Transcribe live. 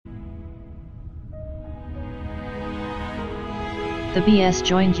The BS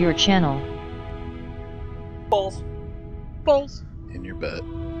joined your channel. Balls. Balls. In your butt.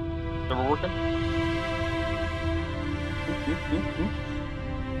 Never working?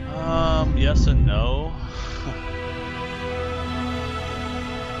 Yes and no.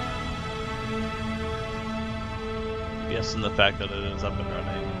 Yes, in the fact that it is up and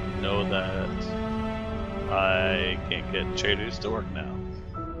running. No, that I can't get traders to work now.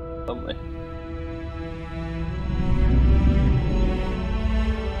 Lovely.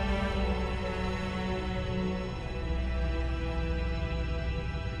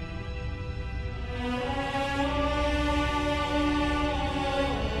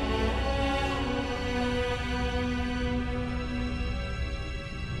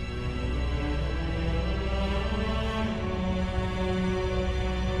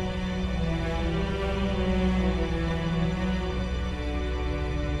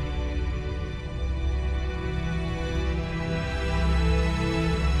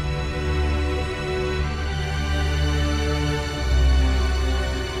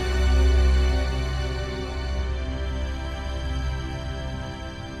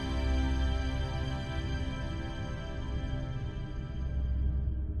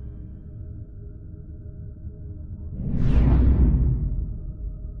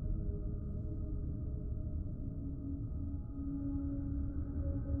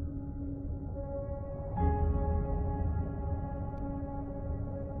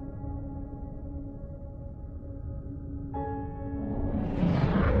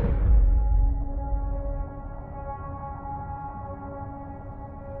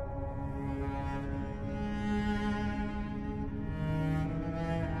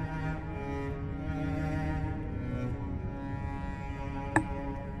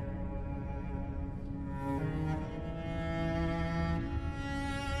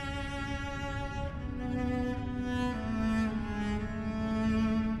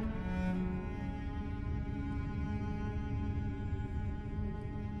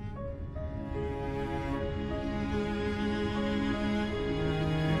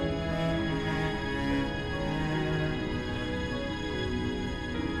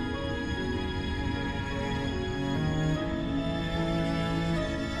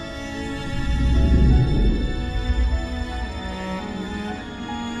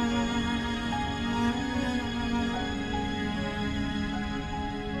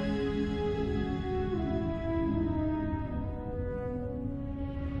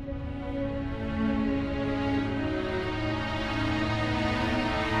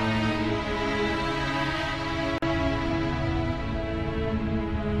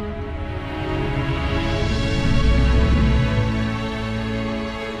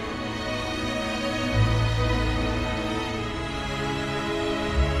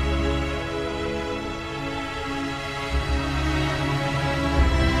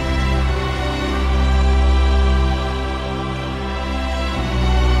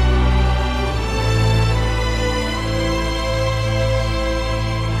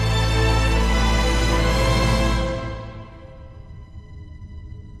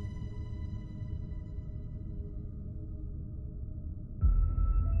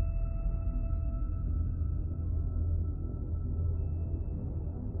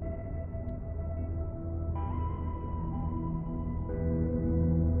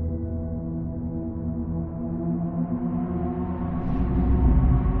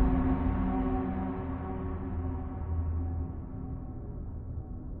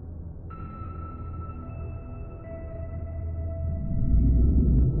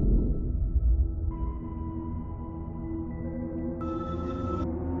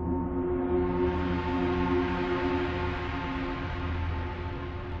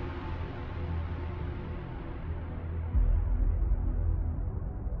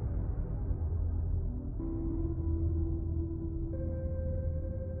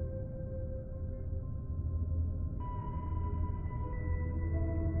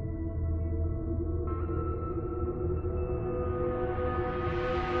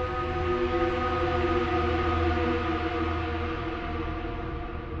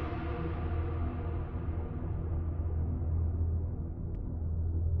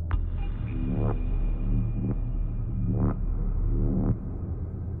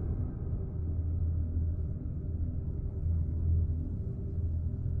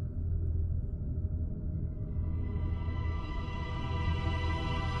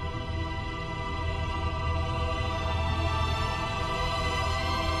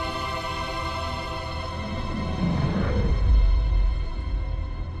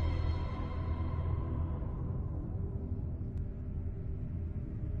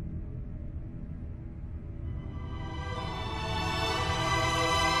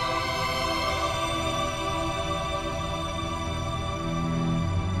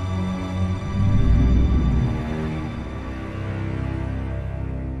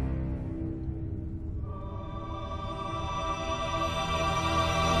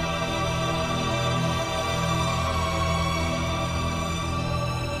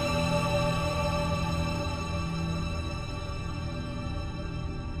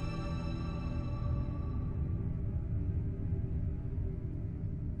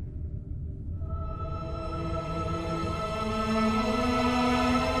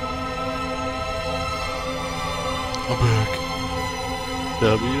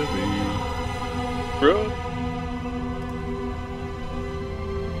 WWE. Bro.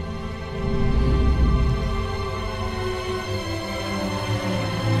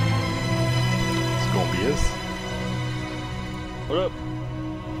 It's gonna be us. What up?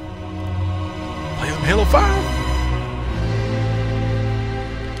 Play some Halo 5.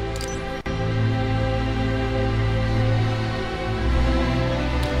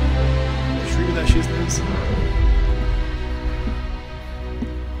 Sure that she's nice.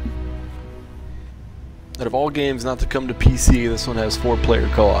 Out of all games not to come to PC, this one has 4-player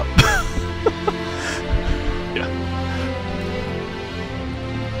co-op. Yeah.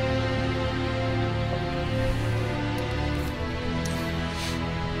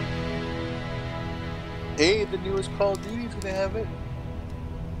 Hey, the newest Call of Duty's gonna have it.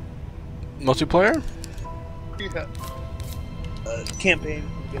 Multiplayer? Yeah. Campaign.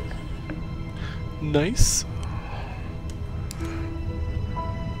 I guess. Nice.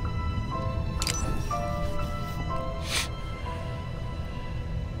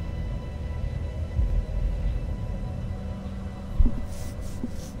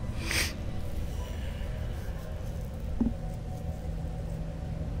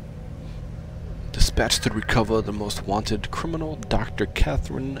 Dispatched to recover the most wanted criminal, Dr.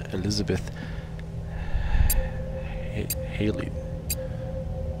 Catherine Elizabeth Hazley.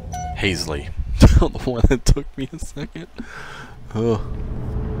 The one that took me a second. Oh.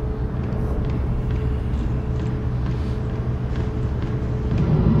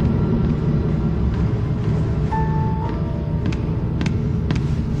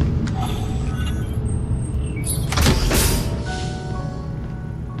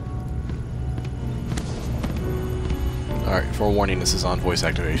 Alright, forewarning, this is on voice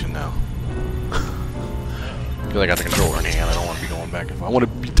activation now. Because I got the controller in hand, I don't want to be going back and forth. I want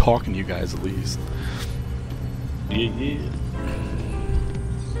to be talking to you guys at least. Yeah.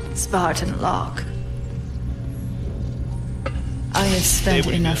 Spartan Locke. I have spent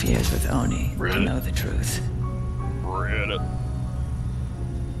enough years with Oni to know the truth.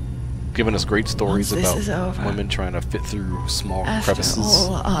 Giving us great stories Once this is about over, women trying to fit through small after crevices.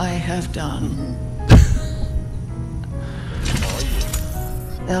 all I have done,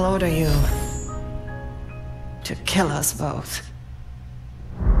 they'll order you to kill us both.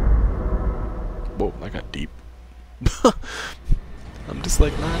 Whoa, that got deep. I'm just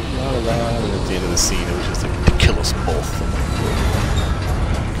like, la la la, and at the end of the scene it was just like, to kill us both. I'm like,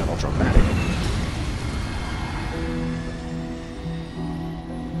 whoa. Got all dramatic.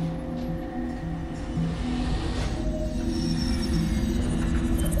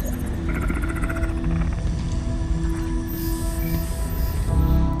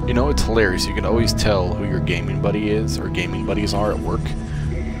 You know, it's hilarious. You can always tell who your gaming buddy is, or gaming buddies are at work,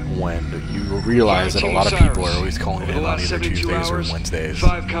 when you realize that a lot of people are always calling in on either Tuesdays or Wednesdays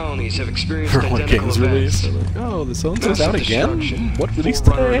 5 colonies have experienced for when games release. events. They're like, oh, the so-and-so's out again? What released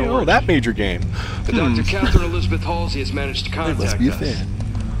today? Oh, that major game. Dr. Catherine Elizabeth Halsey has managed to They contact must be a us. fan.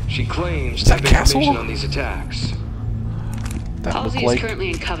 She claims Is that to have Castle? information on these attacks. That Halsey looked like... is currently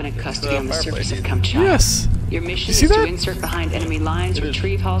in Covenant custody on the surface of Kamchatka. Yes! Your mission You see is that? to insert behind enemy lines,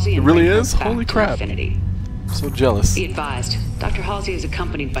 retrieve Halsey, and It really bring her is? back Holy to crap. Infinity. I'm so jealous. Be advised, Dr. Halsey is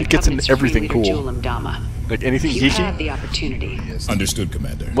accompanied by He gets Covenant into everything Supreme Leader cool. Julam Dama. Like anything You geeky? have the opportunity. Understood,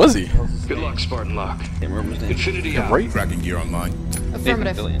 Commander. Was he? Good luck, Spartan Locke. Can't remember his name. Infinity Yeah, out. right? Tracking gear online.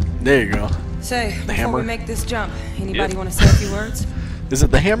 Affirmative. There you go. Say, before hammer. we make this jump, anybody want to say a few words? Is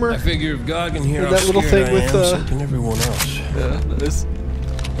it the hammer? I figure if God can hear Or how that little scared thing I with, am, so can everyone else. Yeah, that is.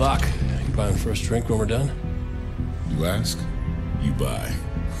 Locke, you buying first drink when we're done? You ask, you buy.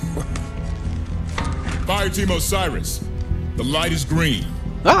 Fire Team Osiris. The light is green.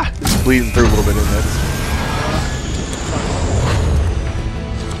 Ah! It's bleeding through a little bit in this.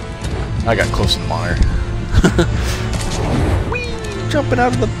 I got close to the monitor. Whee! Jumping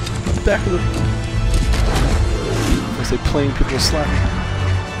out of the back of the... I say plane, people slapping.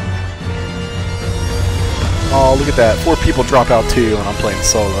 Oh, look at that. 4 people drop out too, and I'm playing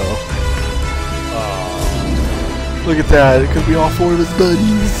solo. Look at that. It could be all 4 of his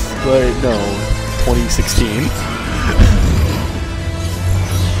buddies. But no. 2016.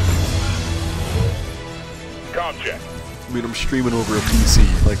 Comcheck. I mean, I'm streaming over a PC.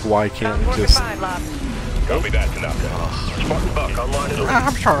 Like, why can't it just... Copy that, Tanaka. Spartan Buck online.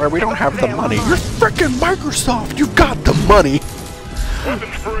 I'm sorry, we don't have the money. You're frickin' Microsoft. You got the money.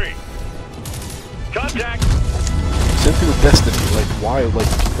 Weapons free. Contact. Same thing with Destiny. Like, why? Like,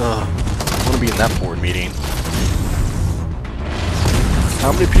 I want to be in that board meeting.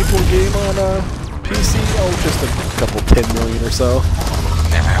 How many people game on PC? Oh, just a couple, 10 million or so.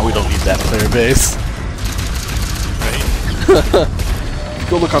 Nah, we don't need that player base.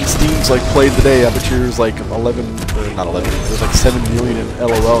 go look on Steam's like played today. I bet you there's like 11, or not 11. There's like 7 million in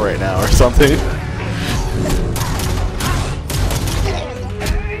LOL right now or something.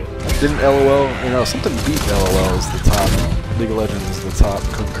 Didn't LOL, you know, something beat LOL as the top. League of Legends is the top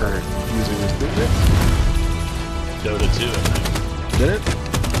concurrent users, didn't it? Dota 2, I think. Did it?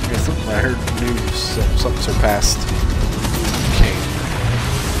 Yeah, something I heard news, something surpassed King.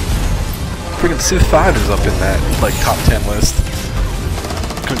 Freaking Civ 5 is up in that, like, top 10 list.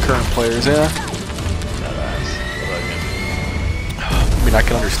 Concurrent players, yeah. I mean, I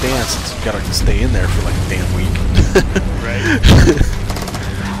can understand since you gotta stay in there for like a damn week. Right.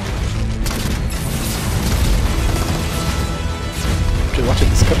 Okay, watching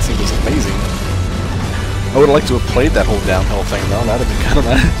this cutscene was amazing. I would have liked to have played that whole downhill thing though, that'd have been kind of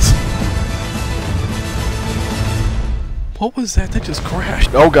nice. What was that? That just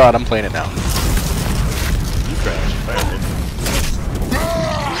crashed. Oh god, I'm playing it now. You crashed, apparently.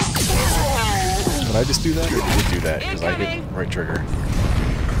 Did I just do that, or did you do that? Because I hit right trigger.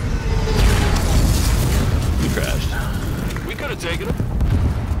 You crashed. We could have taken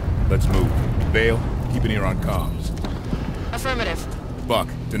him. Let's move. Vale, keep an ear on comms. Affirmative. Buck,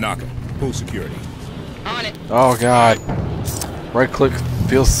 Tanaka, full security. On it. Oh god. Right click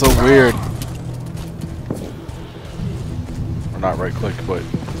feels so weird. Or not right click, but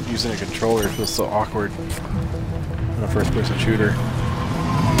using a controller feels so awkward in a first person shooter.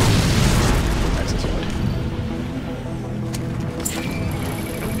 Access point.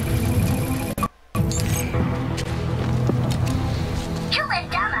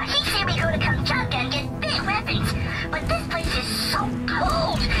 He said we go to Kamchatka and get big weapons, but this place is so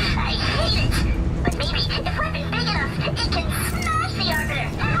cold. I hate it. But maybe if weapons big enough, it can smash the arbiter.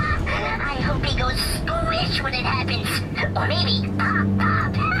 I hope he goes squish when it happens, or maybe pop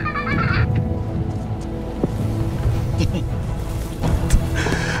pop.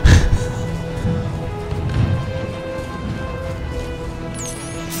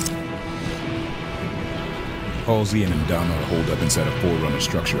 Halsey and Ndama are holed up inside a Forerunner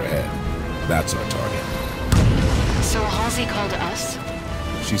structure ahead. That's our target. So Halsey called us?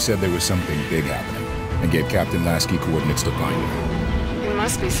 She said there was something big happening, and gave Captain Lasky coordinates to find her. It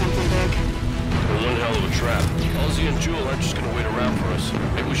must be something big. We're one hell of a trap. Halsey and Jewel aren't just gonna wait around for us.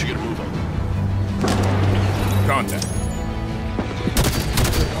 Maybe we should get a move on. Contact.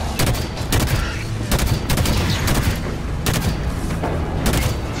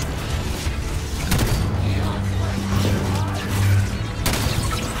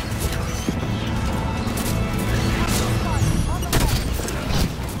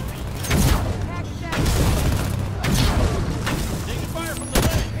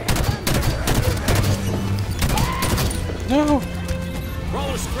 No!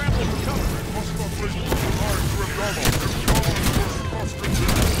 Crawler scrambling for cover.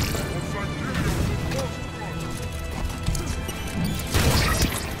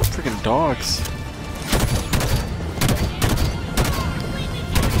 Freaking dogs.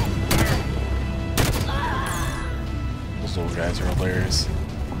 Those little guys are hilarious.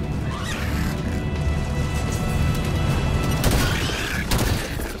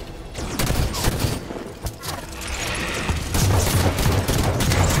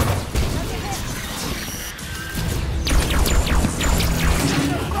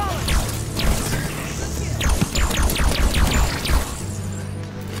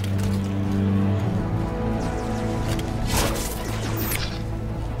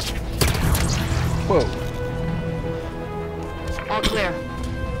 Whoa. All clear.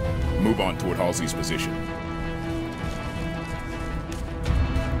 Move on toward Halsey's position.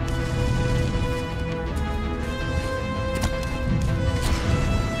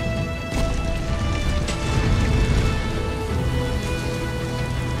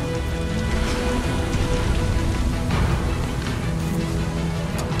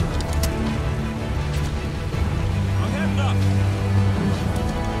 I'm heading up.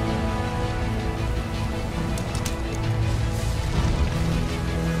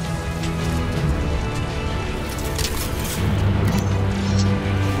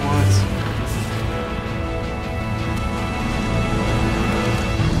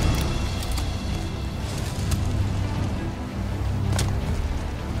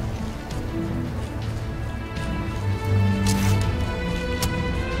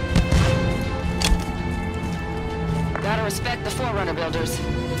 Gotta respect the Forerunner builders.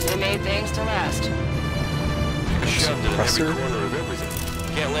 They made things to last. Shoved in every Suppressor? corner of everything.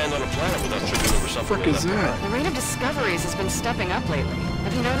 Can't land on a planet without tripping over something. What the frick is that? The rate of discoveries has been stepping up lately.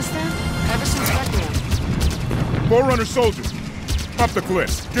 Have you noticed that? Ever since Requiem. Forerunner soldiers, up the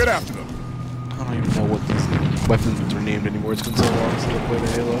cliffs. Get after them. I don't even know what these weapons are named anymore. It's been so long since I played a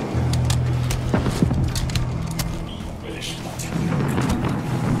Halo.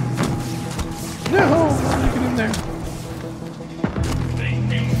 No! Get in there.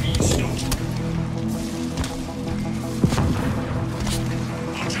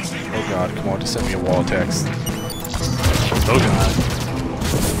 Oh god, come on, just send me a wall of text. Oh god.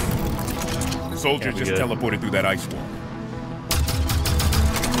 Soldier just teleported through that ice wall.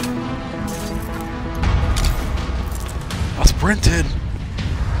 I sprinted!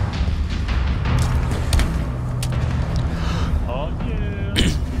 Oh yeah.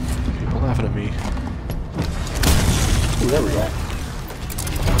 People laughing at me. Ooh, there we go.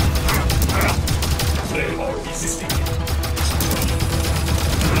 They are resisting.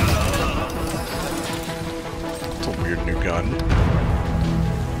 It's a weird new gun.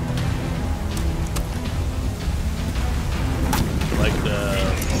 Like the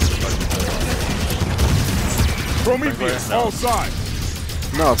Prometheus, all sides.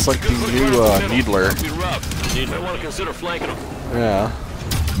 No, it's like the new Needler. You might want to consider flanking them. Yeah.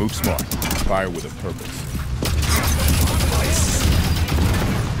 Move smart. Fire with a purpose.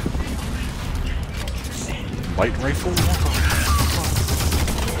 Light rifle?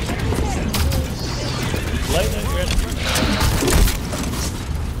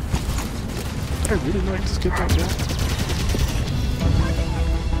 Did I really not just get that guy?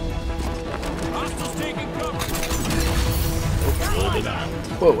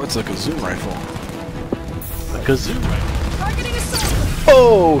 Whoa, it's like a zoom rifle. like a zoom rifle.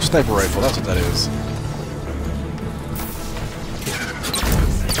 Oh, sniper rifle, that's what that is.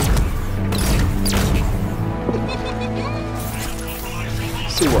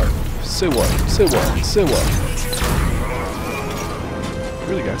 Say what? Say what? Say what? Say what?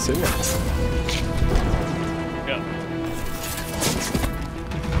 Really, guys, say what? Go.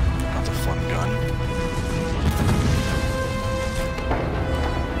 That's a fun gun.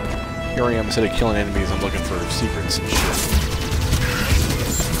 Here I am, instead of killing enemies, I'm looking for secrets and shit.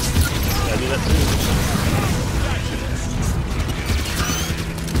 Yeah, I do that too.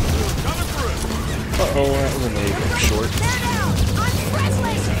 Uh-oh, that was a nade short.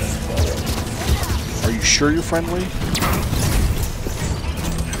 Are you sure you're friendly?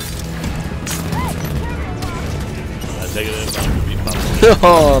 Negative.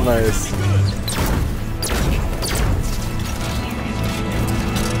 Oh, nice.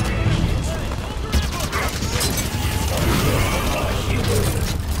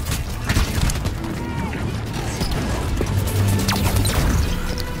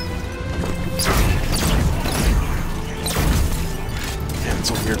 Man, it's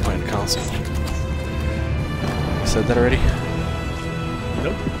so weird playing console. Said that already?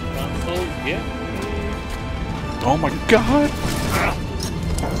 Nope. Oh, yeah. Oh my god!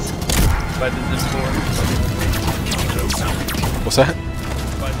 What's that?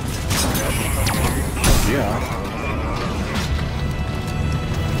 Yeah.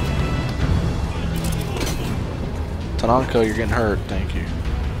 Tanaka, you're getting hurt, thank you.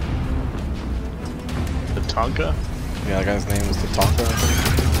 The Tonka? Yeah, that guy's name is Tatanka, I think.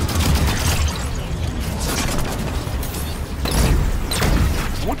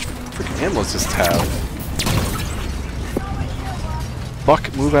 How much freaking ammo does this have? Buck,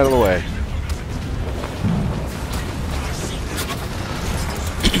 move out of the way.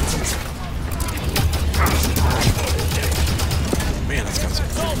 Man, that's got some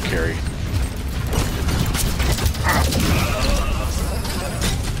freaking carry.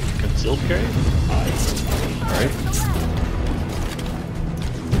 Concealed carry? Alright.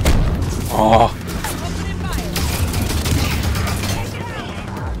 Oh.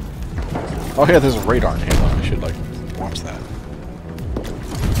 Oh yeah, there's a radar in Halo. I should like watch that.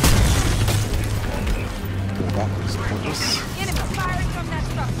 That looks gorgeous. Enemy firing from that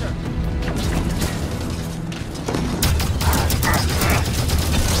structure.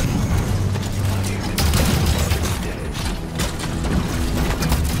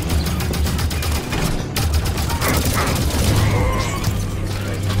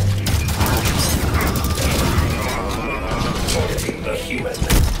 The human.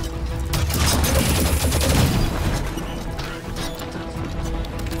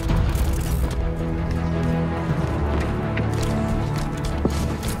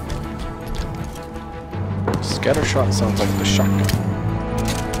 Scatter shot sounds like the shotgun.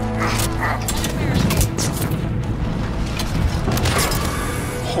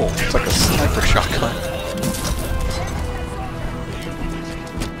 Oh, it's like a sniper shotgun.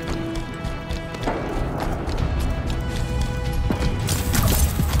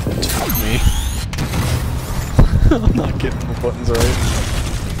 Fuck me. I'm not getting the buttons right.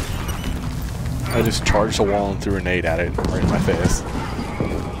 I just charged the wall and threw a nade at it right in my face.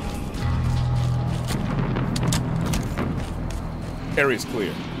 Area's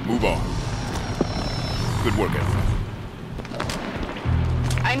clear. Move on. Good work, everyone.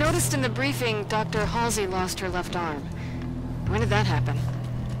 I noticed in the briefing Dr. Halsey lost her left arm. When did that happen?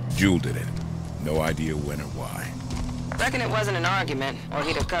 Jewel did it. No idea when or why. Reckon it wasn't an argument, or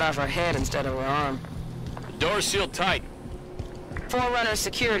he'd have cut off her head instead of her arm. The door's sealed tight. Forerunner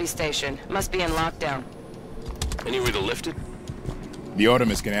security station. Must be in lockdown. Any way to lift it? The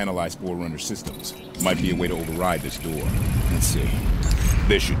Artemis can analyze Forerunner systems. Might be a way to override this door. Let's see.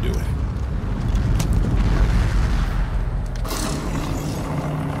 This should do it.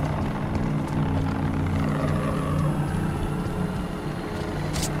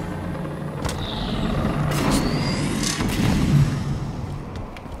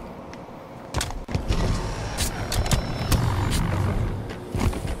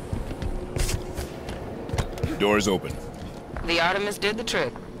 Doors open. The Artemis did the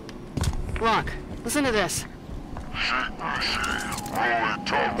trick. Rock, listen to this.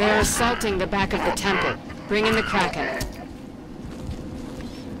 They're assaulting the back of the temple. Bring in the Kraken.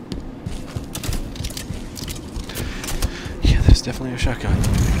 Yeah, there's definitely a shotgun.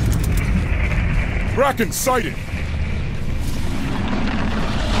 Kraken sighted!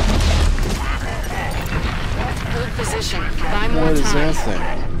 Good position. Buy more What is time. that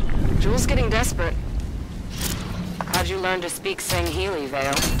thing? Jewel's getting desperate. How'd you learn to speak Sangheili,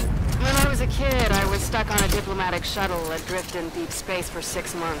 Vale? When I was a kid, I was stuck on a diplomatic shuttle adrift in deep space for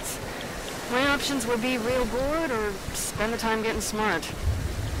 6 months. My options would be real bored or spend the time getting smart.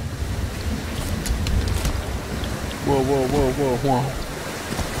 Whoa, whoa, whoa, whoa, whoa.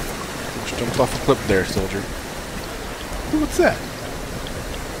 Just jumped off a cliff there, soldier. What's that?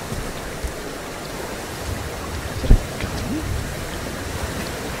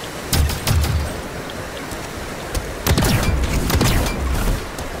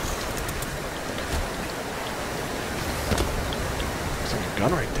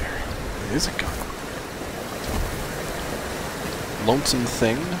 Gun right there. It is a gun. Lonesome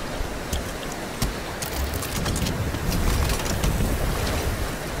thing.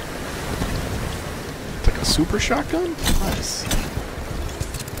 It's like a super shotgun? Nice.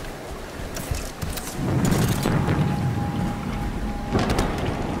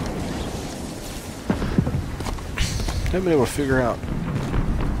 Haven't been able to figure out.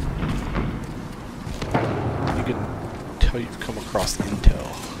 You can tell you've come across intel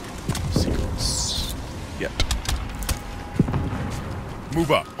secrets yet.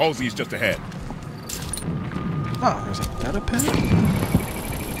 Move up. Halsey's just ahead. Oh, there's a data pad?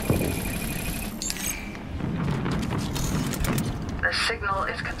 The signal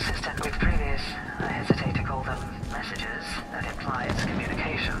is consistent with previous, I hesitate to call them messages, that implies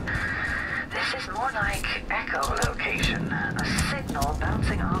communication. This is more like echolocation, a signal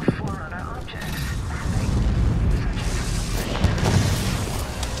bouncing off Forerunner objects.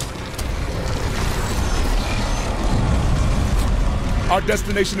 Our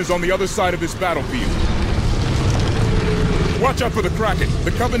destination is on the other side of this battlefield. Watch out for the Kraken.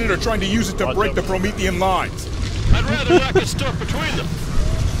 The Covenant are trying to use it to break the Promethean lines. I'd rather not get stuck between them.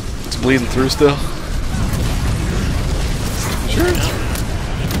 It's bleeding through still? Sure. Yeah.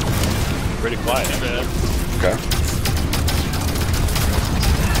 Pretty quiet, man. Okay.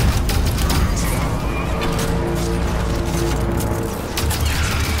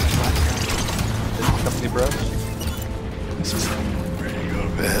 Company, bro. This is ready to go to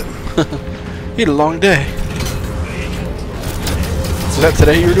bed. You had a long day. Is that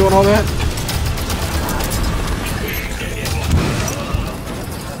today you were doing all that?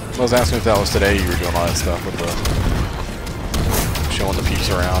 I was asking if that was today you were doing all that stuff with the showing the peeps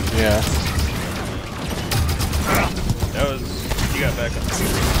around. Yeah. That was, you got back on the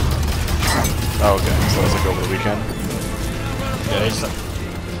weekend. Oh, okay. So that was like over the weekend? Yeah, he's...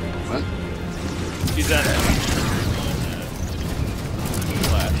 What? He's at it.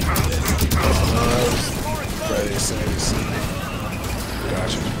 Friday, Saturday, Sunday.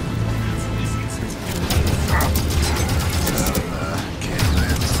 Gotcha.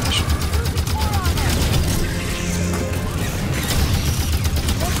 Candyland session.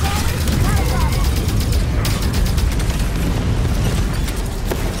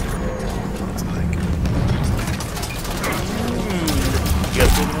 You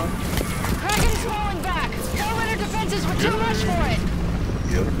guys doing one? Kraken's falling back. Forerunner defenses were too much for it.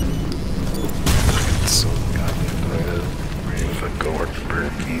 Yep. So goddamn good. Ready to go work for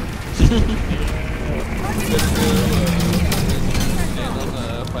Burger King.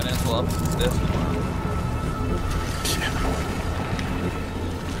 Financial options desk tomorrow.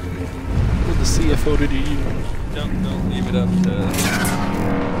 With the CFO to you. Don't leave it up to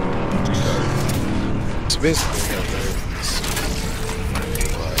So basically, I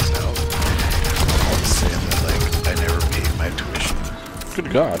realize now, I'll just say that, like, I never paid my tuition. Good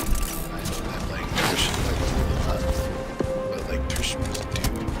God. I know that, like, tuition, like, a lot, but, like, tuition was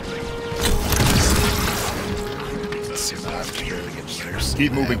due, like, let's see if I have to really get years.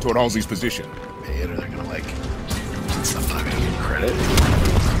 Keep moving toward Halsey's position. Pay it, or they're gonna, like, it's not gonna get credit.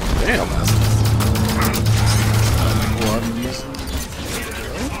 Damn. One reason.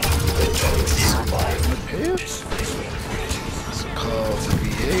 So call the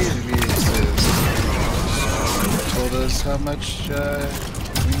VA. The VA says, told us how much we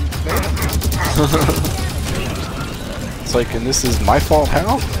paid. It's like, and this is my fault,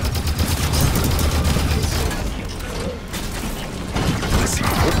 how?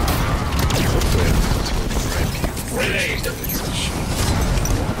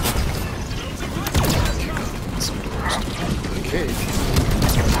 Okay.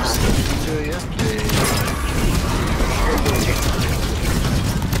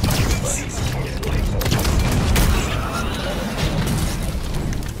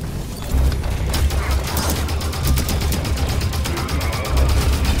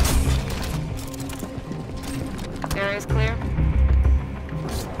 Area's clear?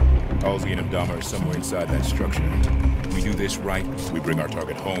 Halsey and Mdama are somewhere inside that structure. If we do this right, we bring our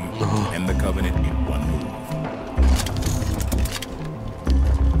target home and the Covenant in one move.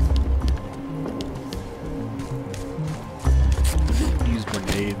 Use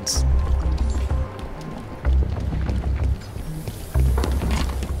grenades.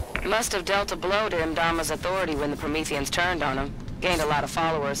 Must have dealt a blow to Mdama's authority when the Prometheans turned on him. Gained a lot of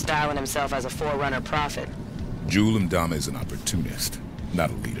followers, styling himself as a forerunner prophet. Jewel Mdama is an opportunist, not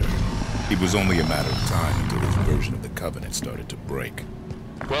a leader. It was only a matter of time until his version of the Covenant started to break.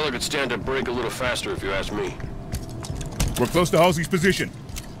 Well, I could stand to break a little faster if you ask me. We're close to Halsey's position.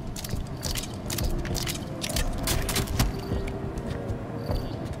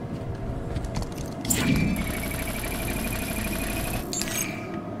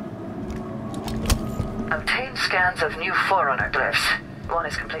 Obtained scans of new Forerunner glyphs. One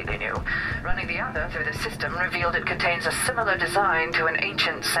is completely new. Running the other through the system revealed it contains a similar design to an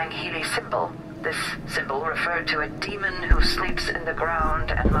ancient Sanghili symbol. This symbol referred to a demon who sleeps in the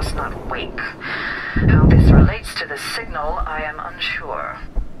ground and must not wake. How this relates to the signal, I am unsure.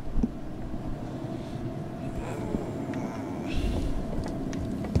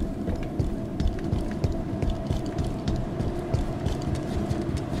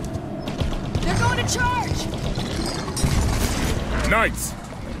 They're going to charge! Knights!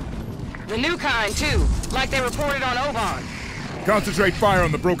 The new kind, too. Like they reported on Oban. Concentrate fire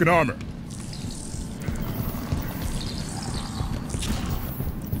on the broken armor.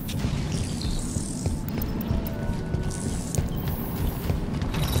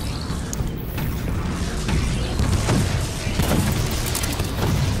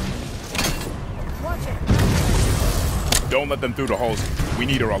 Don't let them through to Halsey. We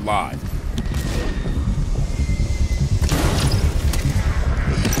need her alive.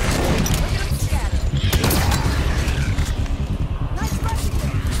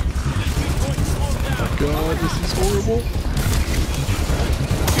 God, this is horrible.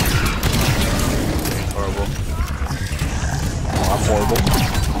 Horrible. Oh, I'm horrible.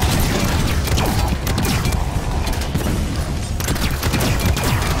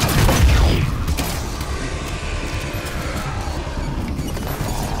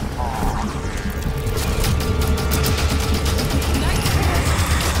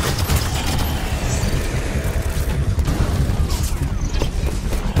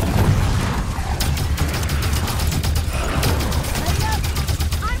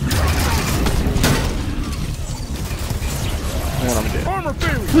 Man, I'm dead. Armor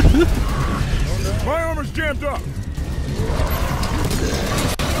failure! My armor's jammed up!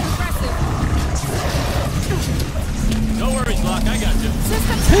 No worries, Locke. I got you.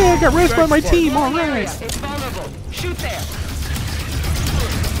 Hey, I got raised by my team, alright! It's vulnerable. Shoot there.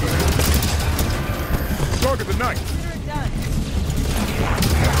 Target the knight!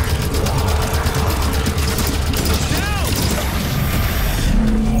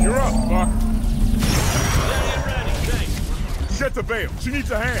 You're up, Buck. Get the veil. She needs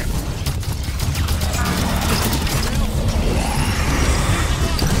a hand.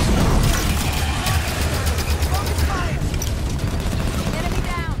 Enemy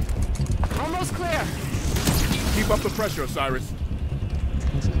down. Almost clear. Keep up the pressure, Osiris.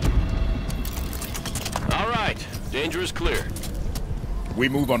 All right. Danger is clear. We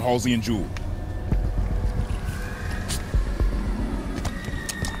move on Halsey and Jewel.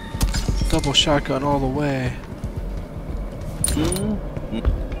 Double shotgun all the way.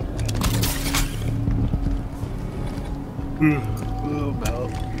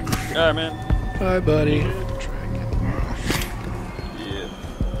 Alright, man. Bye, buddy. Yeah.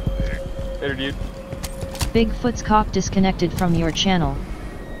 Later, dude. Bigfoot's cock disconnected from your channel.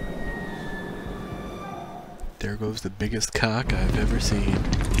 There goes the biggest cock I've ever seen.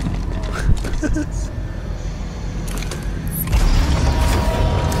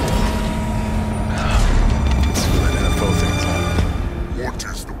 What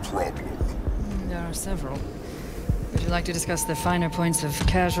is the problem? There are several. Would you like to discuss the finer points of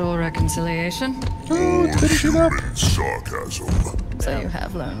casual reconciliation? Oh, human sarcasm. So you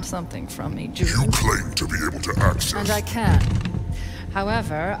have learned something from me, Jude. You claim to be able to access... And I can.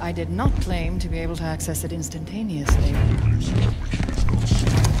 However, I did not claim to be able to access it instantaneously.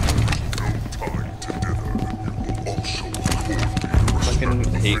 Fucking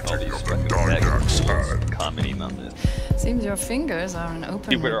hate all these fucking back comedy moments. Seems your fingers are an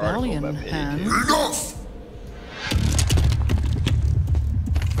open Keep it rebellion hand. Enough!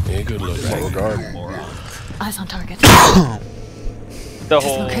 Yeah, good look. Eyes on target. The This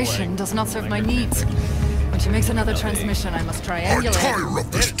whole location does not serve my needs. When she makes another transmission, I must triangulate. I'm tired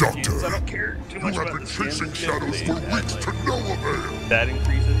of this, Doctor. I don't care too much You have about been the skin. chasing shadows for weeks to no avail. That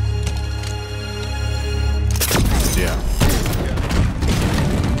increases. Yeah.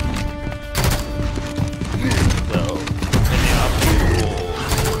 So, in the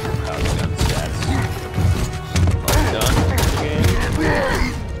opposite house gun stats are done.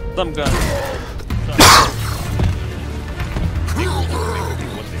 Some guns,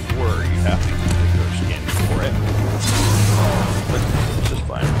 what they were, you have to use the skin for it. But it's just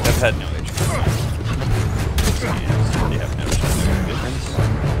fine. I've had no issues. They have no difference.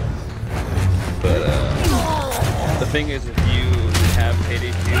 But the thing is, if you have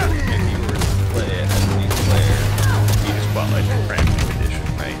Payday 2, if you were to play it as a new player, you just bought like the brand new edition,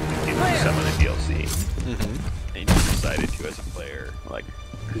 right? You do some of the DLC, and you decided to as a player, like,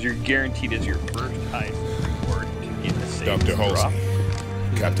 because you're guaranteed as your first highest reward to get the save Dr. drop.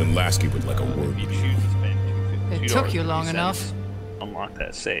 Halsey, Captain Lasky would like a word If you with choose you. to spend It took you long enough. unlock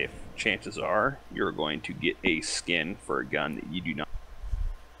that save, chances are you're going to get a skin for a gun that you do not,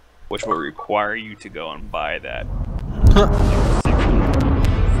 which will require you to go and buy that $4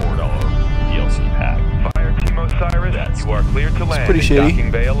 DLC pack. Fire Team Osiris, you are cleared to land pretty in shitty.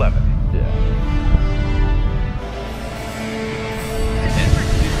 Docking Bay 11. Yeah.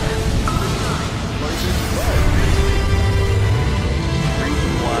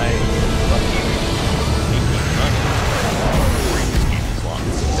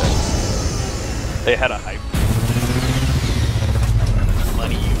 They had a hype.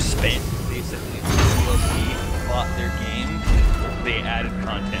 Money you spent, basically. DLC bought their game. They added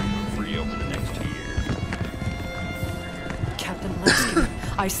content for free over the next 2 years. Captain Lasky,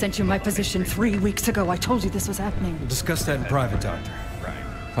 I sent you my position 3 weeks ago. I told you this was happening. We'll discuss that in private, Doctor. Right.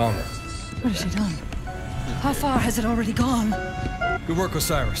 Calm it. What has she done? How far has it already gone? Good work,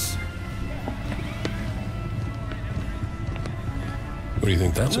 Osiris. What do you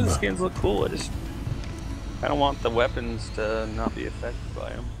think that's The about? skins look cool. I just kind of want the weapons to not be affected by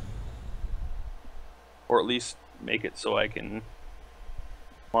them, or at least make it so I can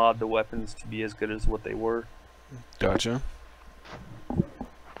mod the weapons to be as good as what they were. Gotcha.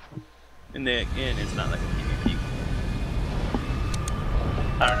 And then again, it's not like a PvP.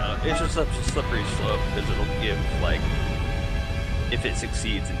 I don't know. It's just such a slippery slope because it'll give, like, if it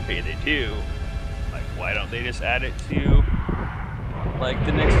succeeds in Payday 2, like, why don't they just add it to, like,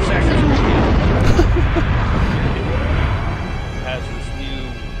 the next Assassin's Creed? Has this new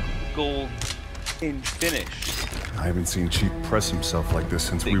gold in finish. I haven't seen Chief press himself like this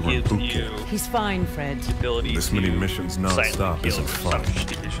since we were in boot camp. He's fine, Fred. The ability This to many missions non-stop isn't fun. Some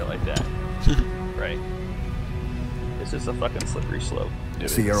stupid shit like that. Right? It's just a fucking slippery slope.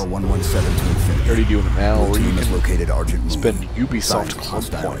 Sierra 117 to infinity. Already doing it now, Your where you team is can located Argent Moon. spend Ubisoft Signs of club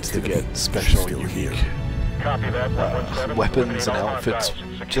hostile points to activity. get special Still unique here. weapons and outfits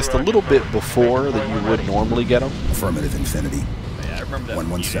just a little bit before that you would normally get them. Affirmative, Infinity. Yeah, I remember that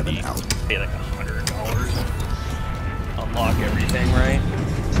 117 out. pay like $100, unlock everything, right?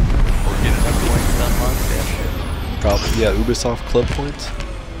 Or get enough points to unlock that shit. Probably, yeah, Ubisoft club points.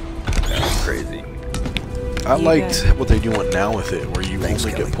 That's crazy. I liked what they're doing now with it, where you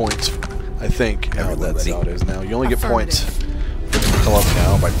only get points. I think that's how it is now. You only get points for the club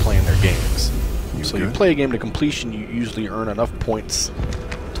now by playing their games. So you play a game to completion, you usually earn enough points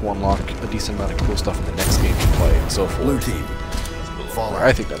to unlock a decent amount of cool stuff in the next game you play, and so forth. Blue team.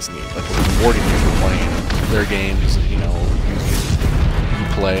 I think that's neat. Like rewarding you for playing their games. You know, you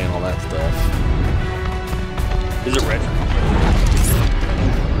play and all that stuff. Is it retro?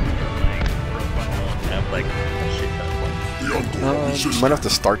 Have like a shit ton of points. You might have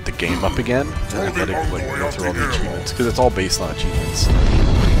to start the game up again and let it like go through all the achievements because it's all based on achievements.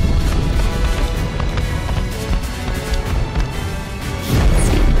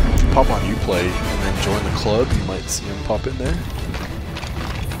 Pop on Uplay and then join the club. You might see him pop in there.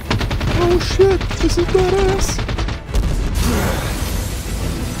 Oh shit! This is badass.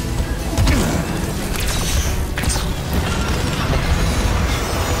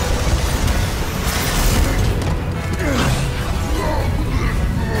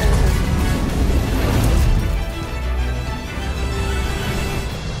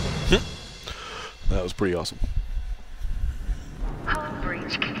 That was pretty awesome. Hull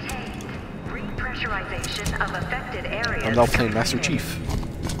breach contained. Repressurization of affected areas. I'm now playing Master Chief.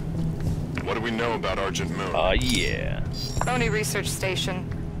 What do we know about Argent Moon? Yeah. Phony research station.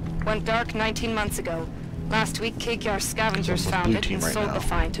 Went dark 19 months ago. Last week, KKR scavengers found it and sold the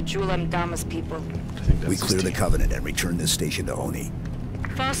find to Jul Dama's people. We clear the Covenant and return this station to Oni.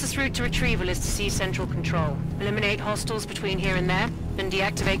 Fastest route to retrieval is to seize central control. Eliminate hostiles between here and there, and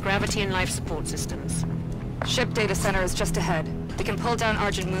deactivate gravity and life support systems. Ship data center is just ahead. We can pull down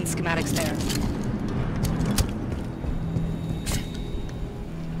Argent Moon schematics there.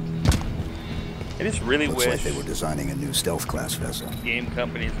 I just really Looks wish like they were designing a new stealth class vessel. game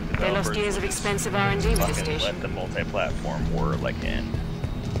companies and They developers lost years of expensive R&D with the fucking station. let the multi-platform war like end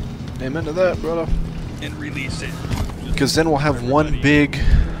Amen to that, brother. and release it. Because then we'll have one big,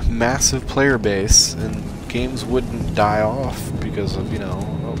 massive player base, and games wouldn't die off because of, you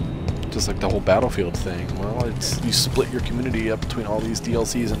know, just like the whole Battlefield thing. Well, it's you split your community up between all these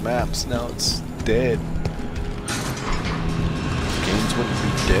DLCs and maps. Now it's dead. Games wouldn't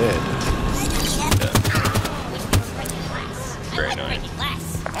be dead. Very annoying.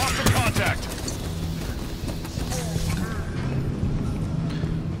 Off for contact.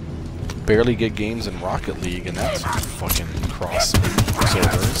 Barely get games in Rocket League, and that's fucking cross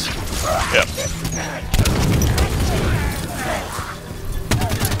servers. Yep.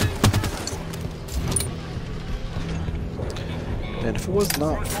 And if it was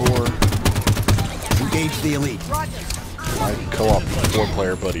not for engage the elite, my co-op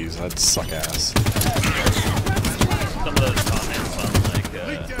 4-player buddies, I'd suck ass. Some of those comments on like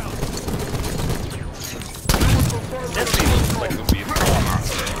Destiny looks like it would be a problem.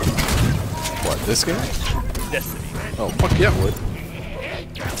 What, this game? Destiny. Oh, fuck yeah, it would.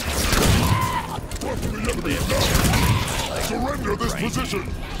 Surrender this position.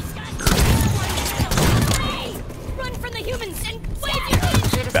 Run from the humans and wave your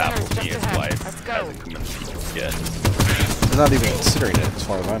hands! Baffles me as why it hasn't come in yet. They're not even considering it, as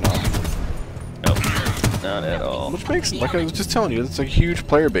far as I know. Nope, not at all. Which makes, like I was just telling you, it's a huge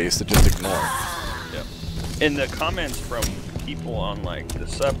player base to just ignore. Yep. And the comments from people on like the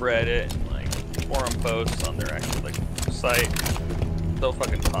subreddit and like forum posts on their actual like site, so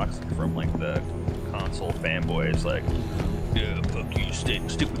fucking toxic from like the console fanboys, like, yeah, fuck you, stick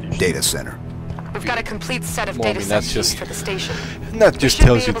with your data center. We've got a complete set of Well, I data mean, that's sections just, for the station. and that just We should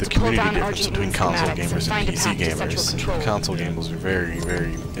tells be you able the to pull community down difference Argent between Moon console schematics and gamers and find a PC path to central gamers. control. Console gamers are very,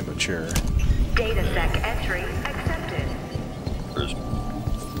 very immature. DataSec entry accepted.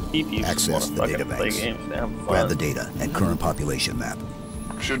 Access the data banks. Grab the data and current population map.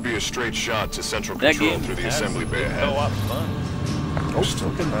 Should be a straight shot to central That control game through the has assembly bay ahead. co-op fun. Oh,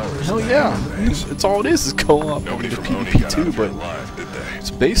 hell yeah! It's all it is co-op. Nobody The from Oni PvP got too, out but alive, did they?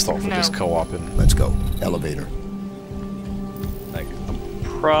 it's based off of just co-oping. Let's go. Elevator. Like, I'm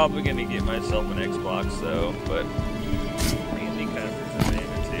probably gonna get myself an Xbox though, but mainly kind of for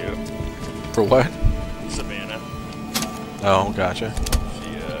Savannah too. For what? Savannah. Oh, gotcha.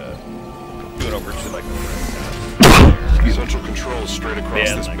 She doing over to like Central control straight across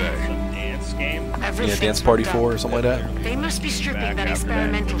this like bay. some dance game. Yeah, Dance Party 4 or something like that. They must be stripping that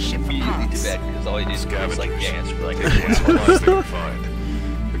experimental ship for parts. Because all you did was like dance for like The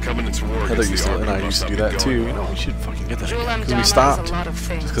Covenant's war I thought against you the used to, and Army I used must to do not be that too. going You know, well. we should fucking get that Jul because Dama we has a stopped. lot of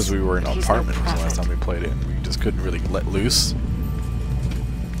things. Just because we were in an He's no apartment was the last prophet. time we played it, and we just couldn't really let loose.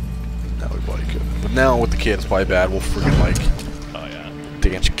 Now we probably could. But now with the kid, it's probably bad. We'll freaking like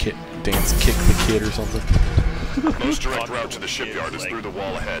dance kick the kid or something. Most direct route to the shipyard is through the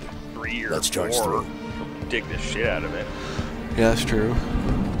wall ahead. 3 or Let's charge 4 through. dig the shit out of it. Yeah, that's true.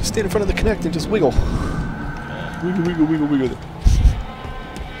 Just stand in front of the Kinect and just wiggle. Wiggle, wiggle, wiggle, wiggle.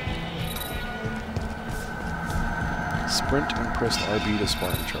 Sprint and press RB to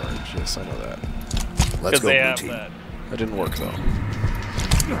spawn and charge. Yes, I know that. Let's go, they blue have team. that That didn't work though.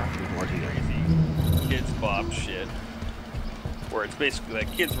 Didn't work either. Kids Bob shit. where it's basically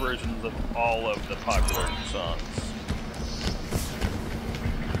like kids' versions of all of the popular songs.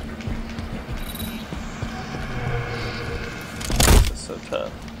 It's so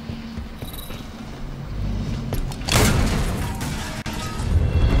tough.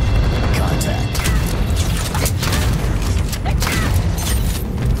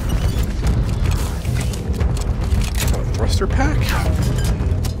 Thruster pack?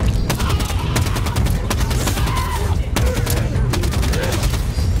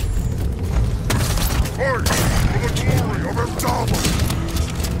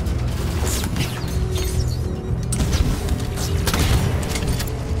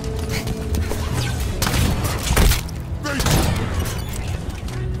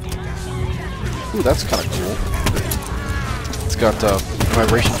 Ooh, that's kind of cool. It's got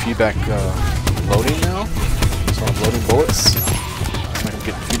vibration feedback loading now. So I'm loading bullets. I'm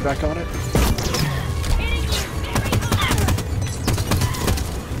getting feedback on it.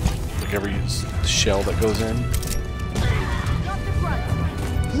 Like every shell that goes in.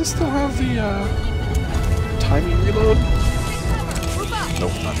 Does this still have the timing reload?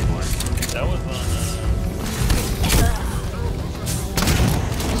 Nope, not anymore. That was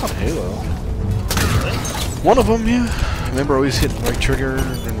on Halo. One of them, yeah. I remember always hitting right trigger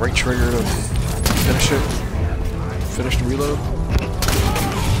and right trigger to finish it. Finish the reload.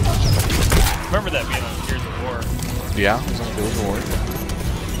 Remember that being on Gears of War. Yeah, it was on Gears of War.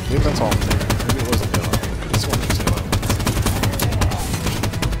 Maybe that's all there. Maybe it wasn't Halo. This one was Halo.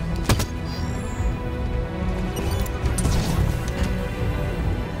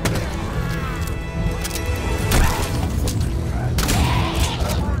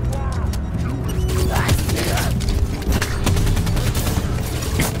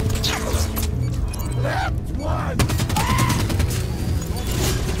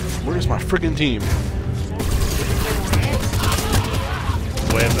 Where's my friggin' team?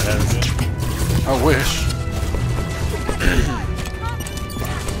 Way up ahead of you. I wish.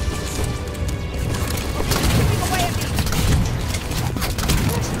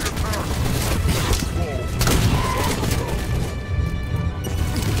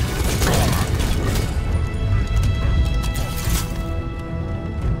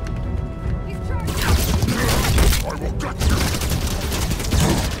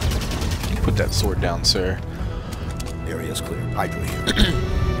 Put that sword down, sir. Area's clear. Hydra here.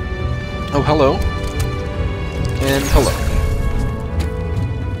 Oh, hello. And hello.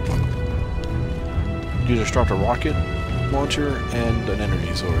 You just dropped a rocket launcher and an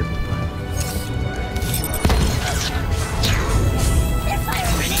energy sword.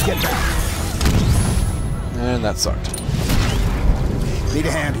 Get back. And that sucked. Need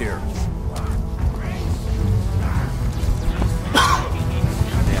a hand here.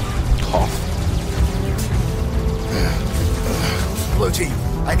 Cough. Blue team,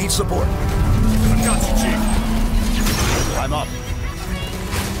 I need support. I got you, Chief. I'm up.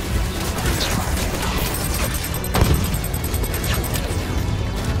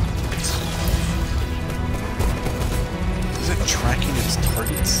 Is it tracking its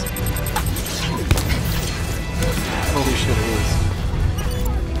targets? Holy shit, it is.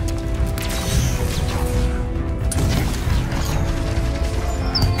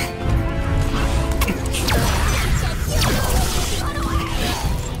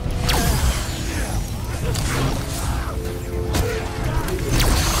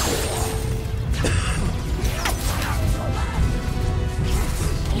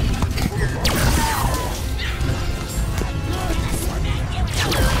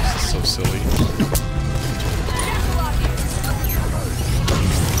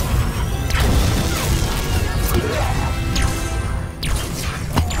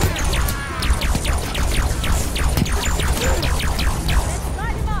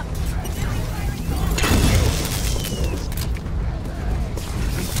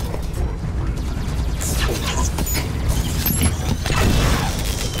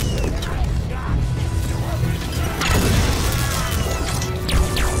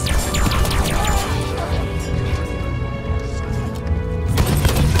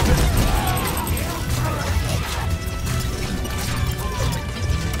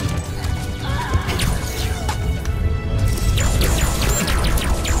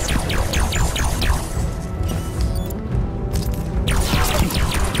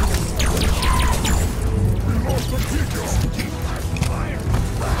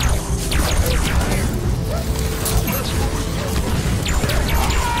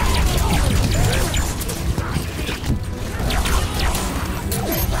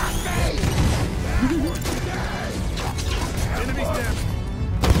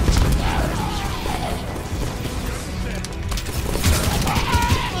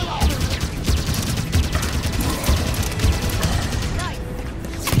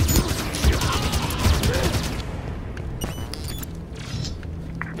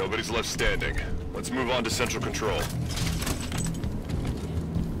 Nobody's left standing. Let's move on to Central Control.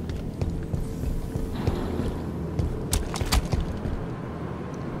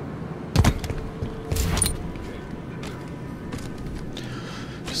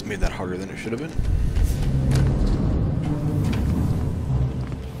 Just made that harder than it should have been.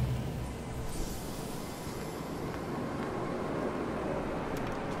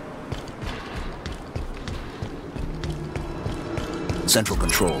 Central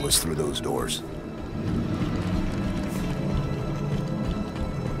Control is through those doors.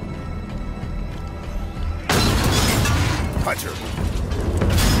 Hunter.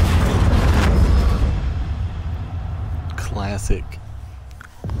 Classic.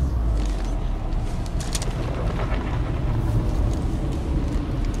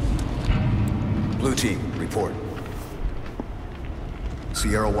 Blue Team, report.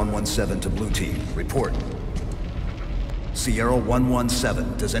 Sierra 117 to Blue Team, report. Sierra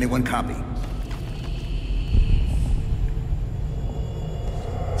 117, does anyone copy?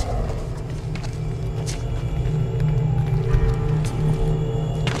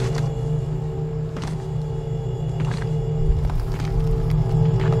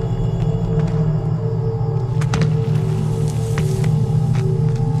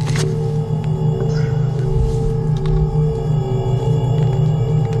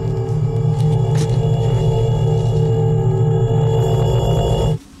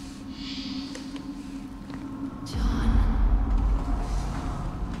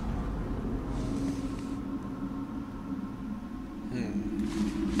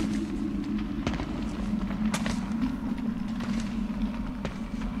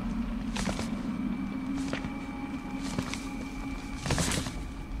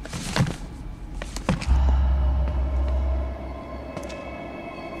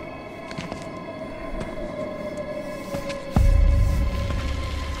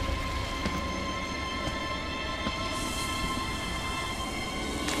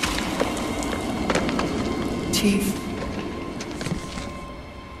 Chief.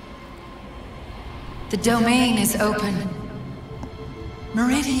 The domain is open.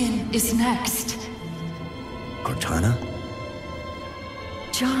 Meridian is next. Cortana?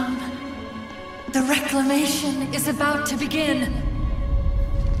 John, the reclamation is about to begin.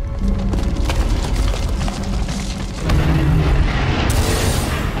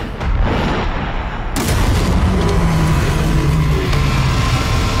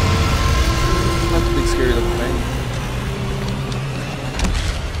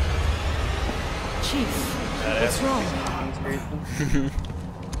 What's wrong?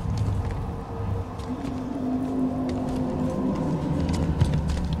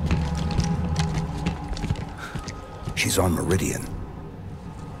 She's on Meridian.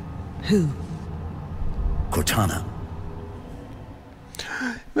 Who? Cortana.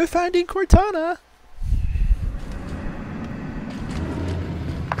 We're finding Cortana.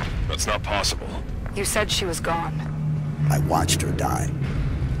 That's not possible. You said she was gone. I watched her die.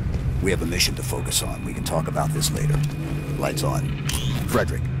 We have a mission to focus on. We can talk about this later. Lights on.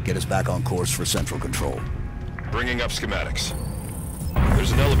 Frederick, get us back on course for Central Control. Bringing up schematics.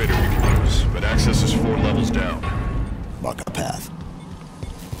 There's an elevator we can use, but access is 4 levels down. Mark a path.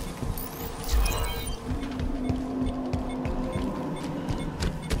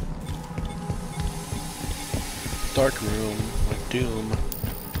 Dark room, like Doom.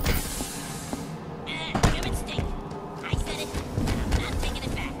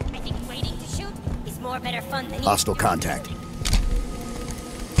 Better fun than hostile contact.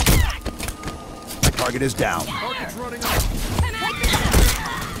 My target is down. Target's running up.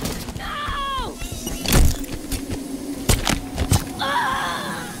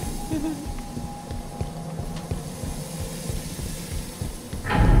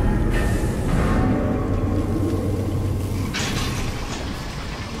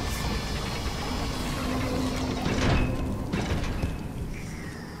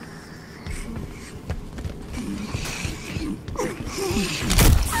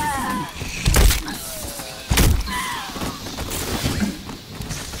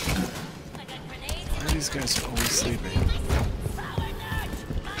 These guys are always sleeping.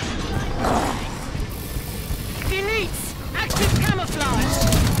 Elites! Active camouflage!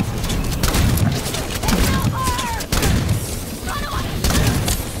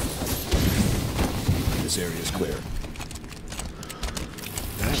 This area is clear.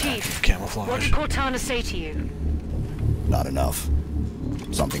 Chief, camouflage. what did Cortana say to you? Not enough.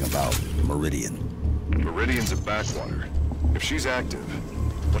 Something about Meridian. Meridian's a backwater. If she's active,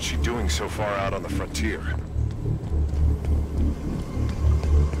 what's she doing so far out on the frontier?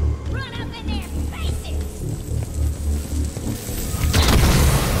 Run up in there, face it!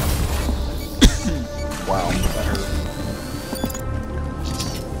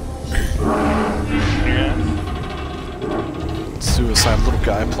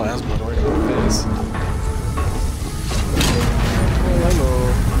 plasma right in my face. Oh, hello.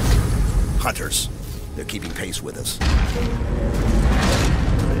 Hunters. They're keeping pace with us.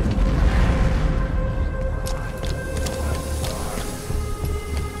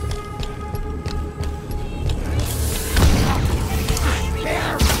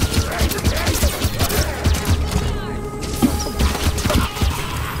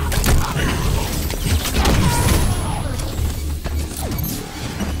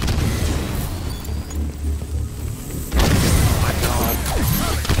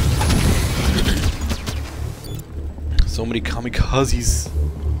 So many kamikazes.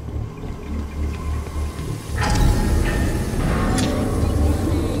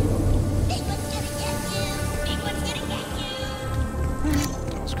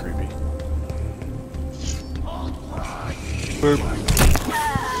 That was creepy. Burp.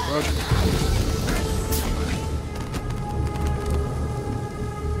 Roger.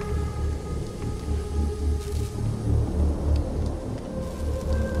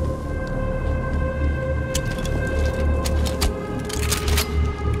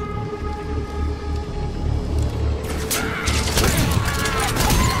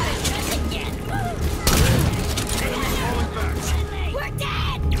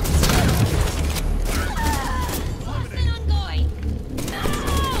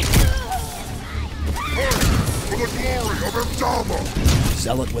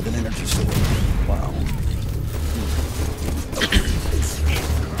 Zealot with an energy sword. Wow.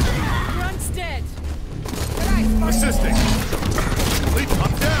 Grunt's dead. Assisting. Leap,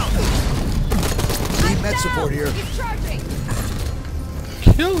 I'm down. Need med support here. He's charging.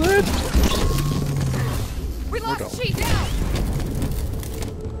 Kill it! We lost Chi down.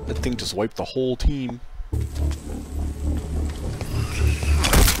 That thing just wiped the whole team.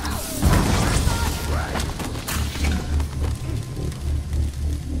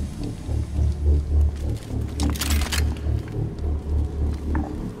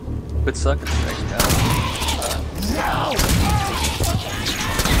 Quit sucking right now.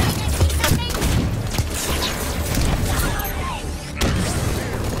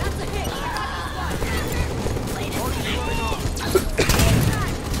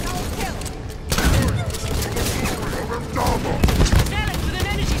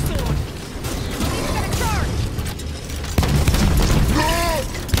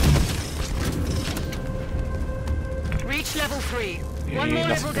 Reach level 3. Yeah, One more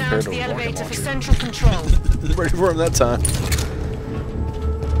level down compared to to the a rocket elevator for launcher. central control. Ready for him that time.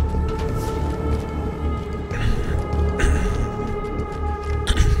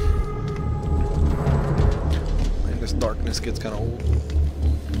 Man, this darkness gets kind of old.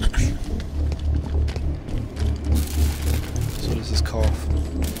 So does this cough.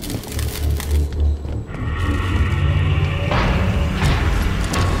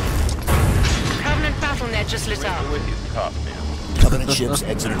 Covenant BattleNet just lit up. With you, cop, man. Covenant ships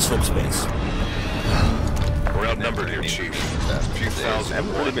exited subspace. We're outnumbered here, Chief. A few thousand.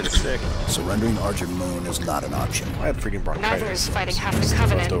 I've really been sick. Surrendering Argent Moon is not an option. I had freaking bronchitis. Neither is fighting so half the some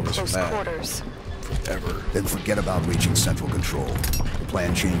Covenant in leftovers from close that quarters. Forever. Then forget about reaching central control. The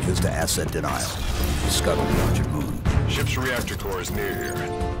plan changes to asset denial. Scuttle the Argent Moon. Ship's reactor core is near here.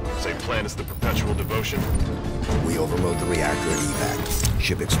 Same plan as the Perpetual Devotion. We overload the reactor at evac.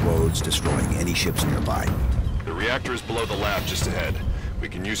 Ship explodes, destroying any ships nearby. The reactor is below the lab just ahead. We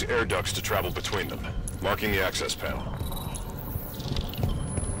can use air ducts to travel between them. Marking the access panel.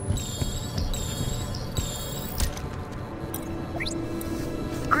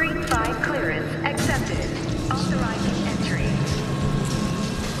 Green 5 clearance accepted. Authorizing entry.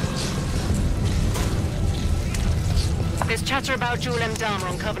 There's chatter about Jul Dama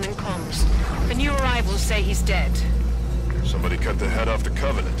on Covenant comms. The new arrivals say he's dead. Somebody cut the head off the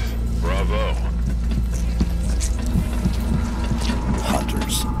Covenant. Bravo.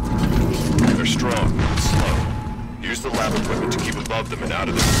 Hunters. They're strong, but slow. Use the lab equipment to keep above them and out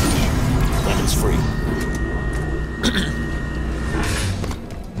of this position. Weapons free.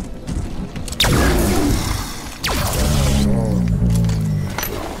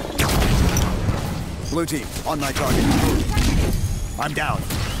 Blue team, on my target. I'm down.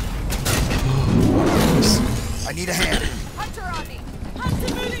 I need a hand. Hunter on me.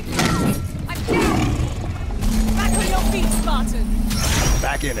 Hunter moving fast. I'm down. Back on your feet, Spartan.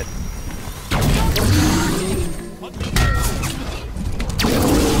 Back in it.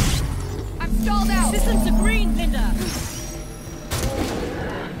 I'm stalled out. Systems are green, Linda.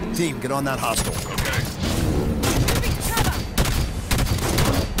 Team, get on that hostile. Okay. Moving to cover.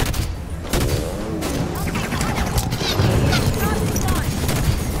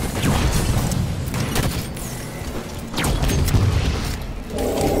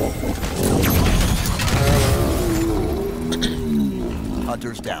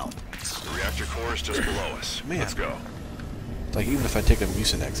 Hunters down. The reactor core is just below us. Man. Let's go. It's like even if I take a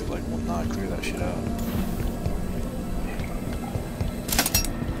Mucinex, it like will not clear that shit out.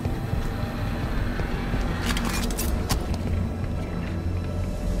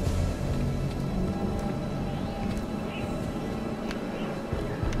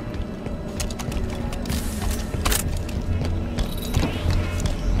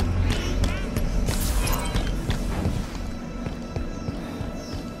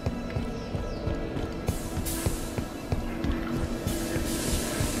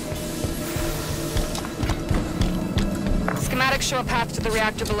 Schematics show a path to the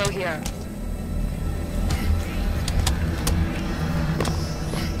reactor below here.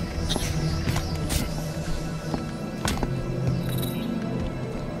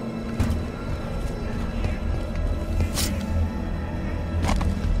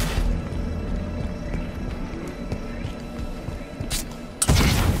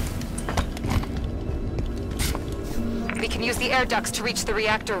 We can use the air ducts to reach the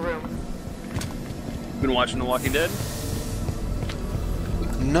reactor room. Been watching The Walking Dead?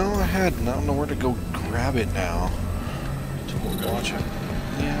 No, I hadn't. I don't know where to go grab it now to go watch it.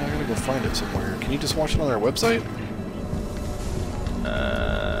 Yeah, I gotta go find it somewhere. Can you just watch it on their website?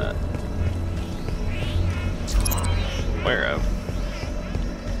 Where of?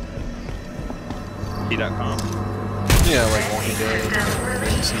 T.com? Yeah, like Walking Dead,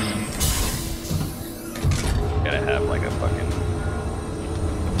 AMC. Gotta have like a fucking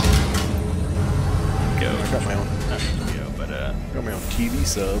go. I got my own. Not video, but got my own TV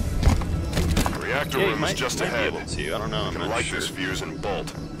sub. The reactor yeah, room is just ahead. Be able to. I don't know. You I'm can not light sure. this fuse and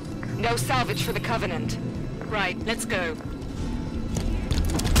bolt. No salvage for the Covenant. Right, let's go.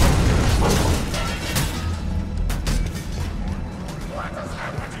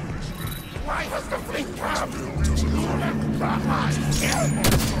 Why has the thing come?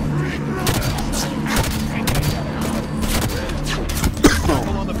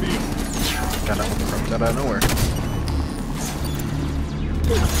 On the field. Got that one from out of nowhere.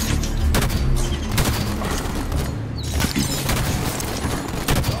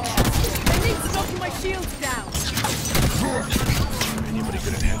 I need knocking my shields down. Anybody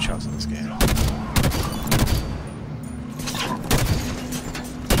good at headshots in this game?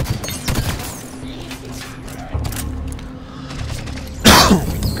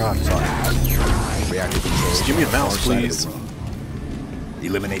 God, sorry. Reactor controls. Just give me a mouse, please.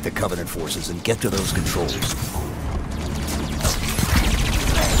 Eliminate the Covenant forces and get to those controls.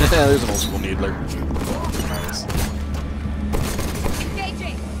 Yeah, there's an old school needler. Nice.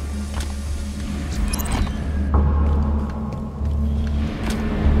 Engaging.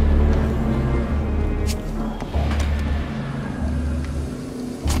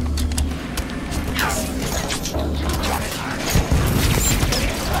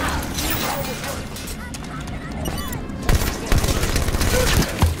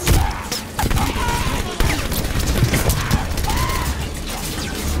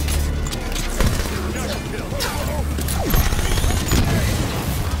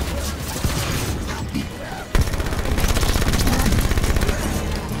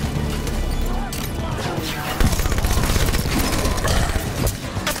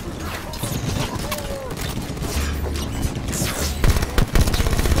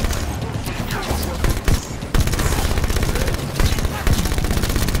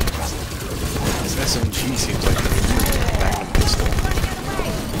 SMG seems like a magnum pistol.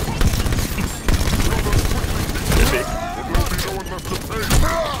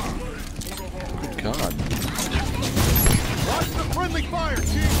 Good God. Watch the friendly fire,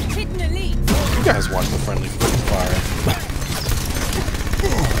 team. Hidden elite. You guys watch the friendly fire.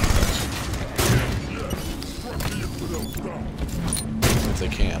 If they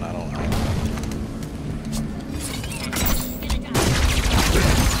can, I don't know.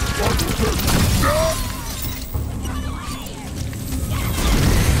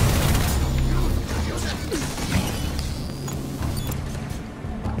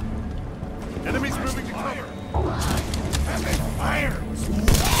 Enemies moving to cover. Fire!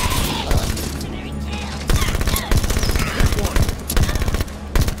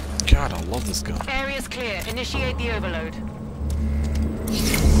 God, I love this gun. Area's clear. Initiate the overload.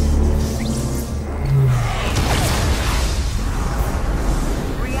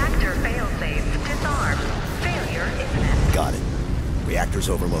 Reactor failsafe disarmed. Failure imminent. Got it. Reactor's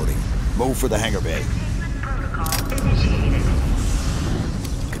overloading. Move for the hangar bay. Protocol initiated.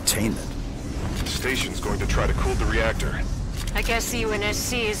 Containment. The station's going to try to cool the reactor. I guess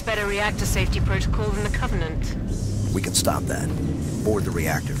UNSC is better reactor safety protocol than the Covenant. We can stop that. Board the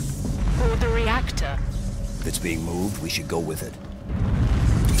reactor. Or the reactor. If it's being moved, we should go with it.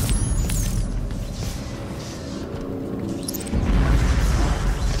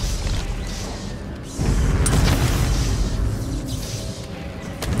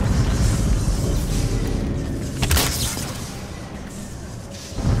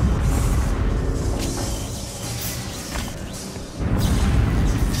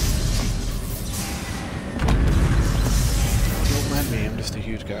 just a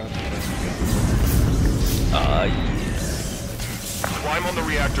huge guy. Climb on the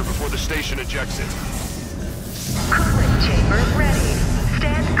reactor before the station ejects it. Coolant chamber ready.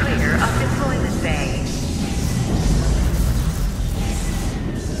 Stand clear of deployment bay.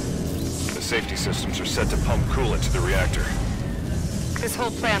 The safety systems are set to pump coolant to the reactor. This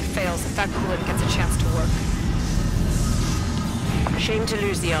whole plan fails if that coolant gets a chance to work. Shame to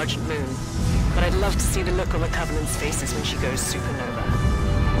lose the Argent Moon, but I'd love to see the look on the Covenant's faces when she goes supernova.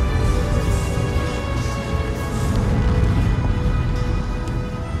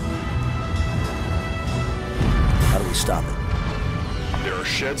 How do we stop it? There are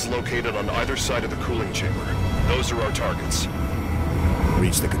sheds located on either side of the cooling chamber. Those are our targets.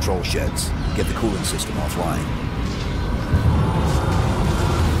 Reach the control sheds. Get the cooling system offline.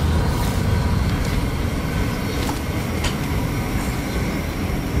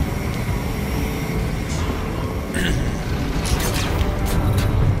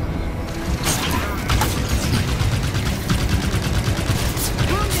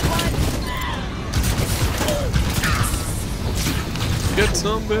 Get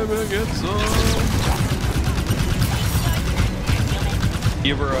some, baby, get some.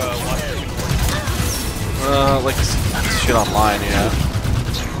 You ever watch it? Like shit online, yeah.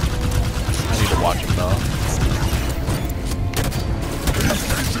 I need to watch it though.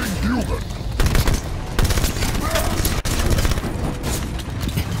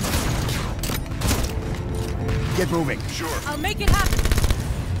 Get moving. Sure. I'll make it happen.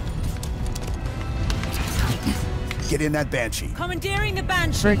 Get in that Banshee. Commandeering the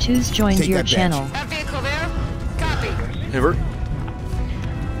Banshee. Virtus joined Take your that channel. That vehicle there? Copy. Hey, Vert.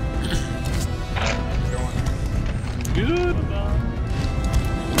 Good.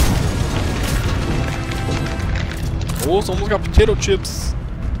 Oh, it's almost got potato chips.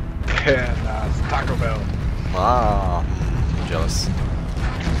 Yeah, nah, it's Taco Bell. Ah, jealous.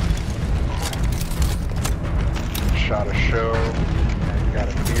 Shot a show and got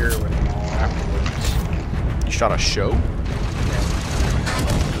a beer with them all afterwards. You shot a show?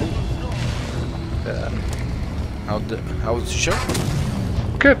 How was the show?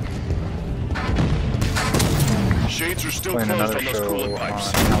 Good. Shades are still Playing closed another on those show coolant on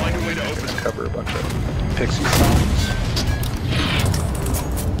pipes. Find a way to open them. cover a bunch of Pixie songs.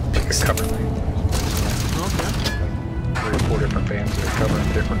 Like a cover night. Okay. 3 or 4 different bands that are covering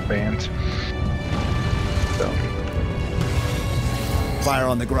different bands. So, Fire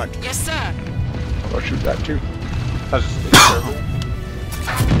on the grunt. Yes, sir. I'll shoot that too. I was just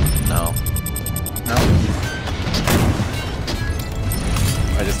No. No?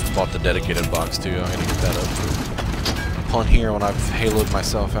 I just bought the dedicated box too. I'm gonna get that up on here when I've haloed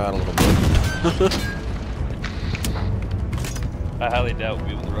myself out a little bit. I highly doubt we'll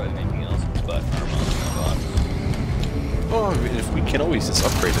be able to write anything else but our box. Well, I mean, if we can always just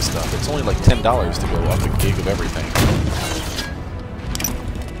upgrade this stuff. It's only like $10 to go up a gig of everything.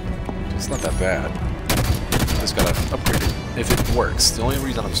 It's not that bad. Just gotta upgrade it if it works. The only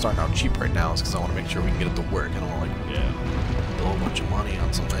reason I'm starting out cheap right now is because I want to make sure we can get it to work. I don't want to like blow a bunch of money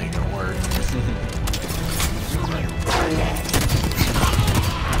on something that ain't gonna work.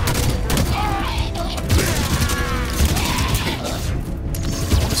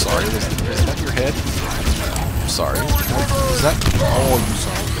 I'm sorry, is that your head? I'm sorry. Is that? Oh, you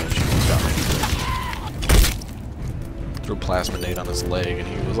son of a bitch. You got me. Threw a plasma nade on his leg and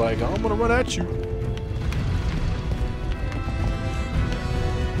he was like, I'm gonna run at you.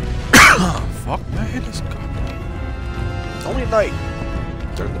 Fuck, man, it's only at night.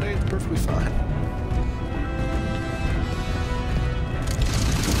 During the day, it's perfectly fine.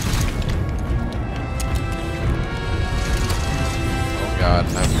 Oh god, I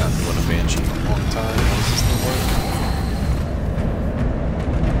haven't gotten to a Banshee in a long time. How does this thing work?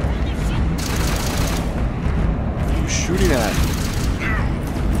 What are you shooting at?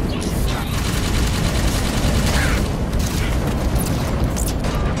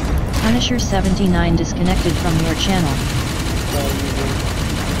 Punisher 79 disconnected from your channel.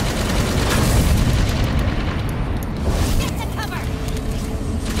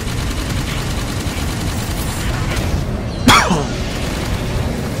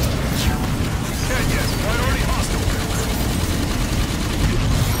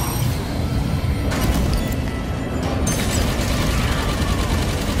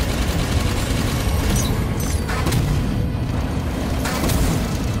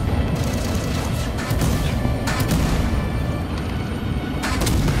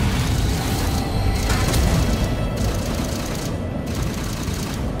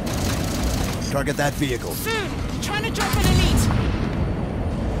 Target that vehicle. Soon! Trying to drop an elite!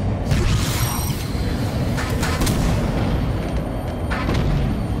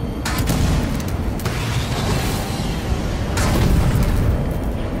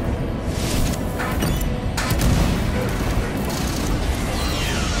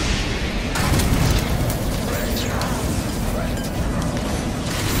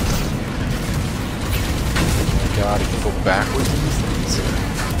 to go backwards in these things?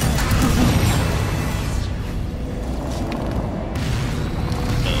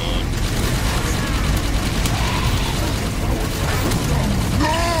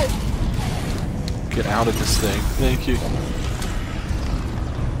 Get out of this thing. Thank you.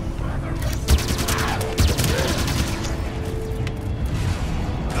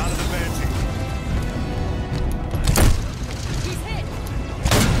 Out of the Banshee. He's hit.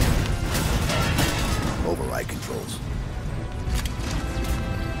 Override controls.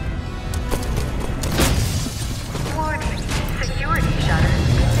 Warning. Security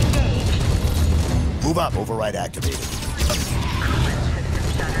shutters disengaged. Move up. Override activated. Coolant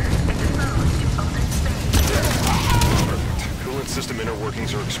system shutters exposed to open space. Perfect. Coolant system inner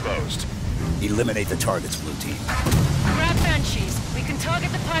workings are exposed. Eliminate the targets, Blue Team. Grab Banshees. We can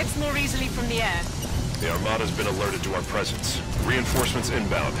target the pipes more easily from the air. The Armada's been alerted to our presence. Reinforcements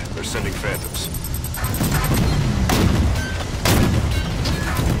inbound. They're sending Phantoms.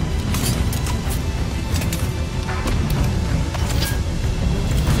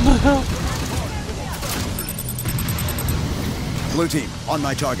 Blue Team, on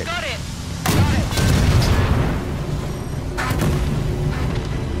my target. Got it.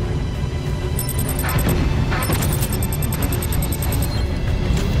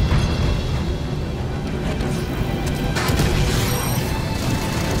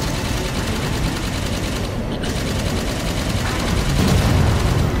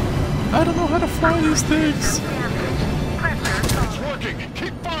 I don't know how to fly these things. It's working.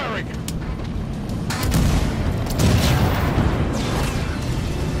 Keep firing.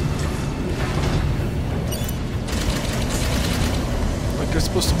 Like there's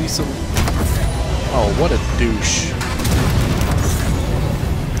supposed to be some... Oh, what a douche.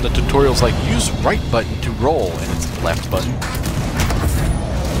 The tutorial's like, use right button to roll, and it's left button.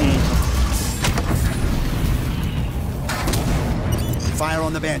 Fire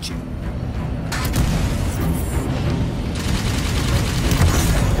on the Banshee.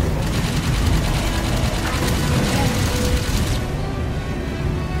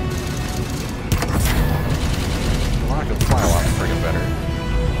 Well, I can fly a lot friggin' better.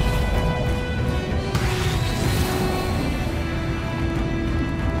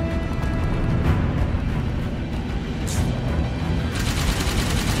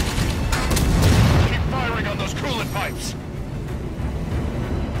 Keep firing on those coolant pipes.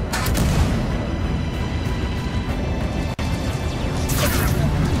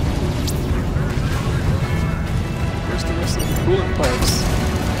 Where's the rest of the coolant pipes?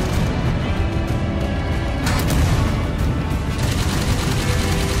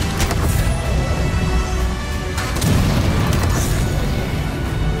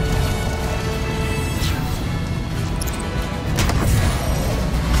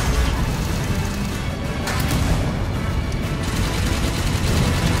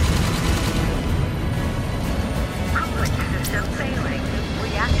 Coolant system failing.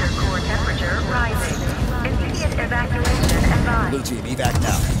 Reactor core temperature rising. Immediate evacuation advised. Blue Team, evac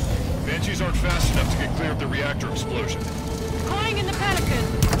now. Banshees aren't fast enough to get clear of the reactor explosion. Calling in the Pelican.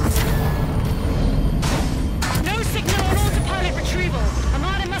 No signal on autopilot retrieval.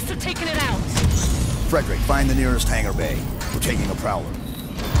 Armada must have taken it out. Frederick, find the nearest hangar bay. We're taking a prowler.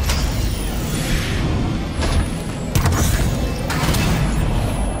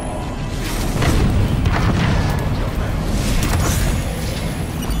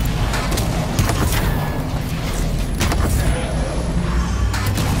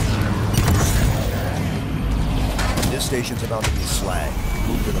 This station's about to be slag.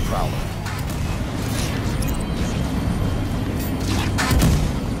 Move to the prowler.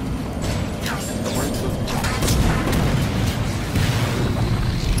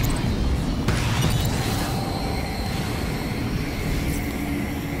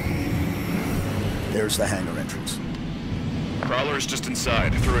 There's the hangar entrance. Prowler is just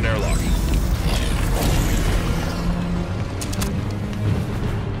inside, through an airlock.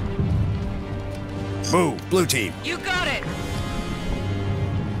 Move, Blue Team. You got it.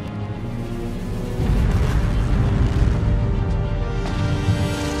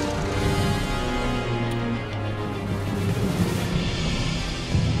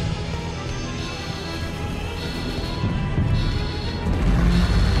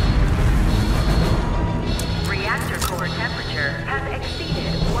 Reactor core temperature has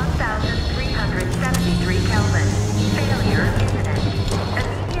exceeded 1,373 Kelvin. Failure imminent.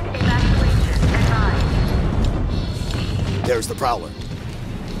 Immediate evacuation advised. There's the prowler.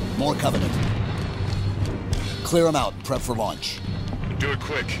 More Covenant. Clear them out and prep for launch. Do it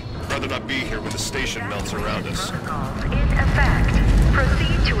quick. I'd rather not be here when the station melts around us. Protocols in effect.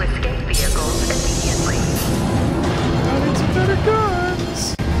 Proceed to escape vehicles immediately.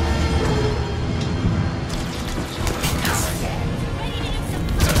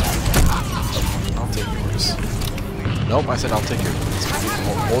 I said I'll take your...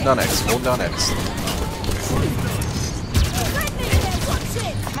 Hold down X. Hold down X.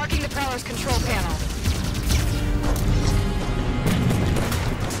 Marking the Prowler's control panel.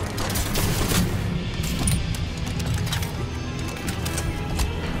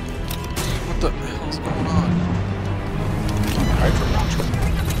 What the hell is going on? Hydro launcher.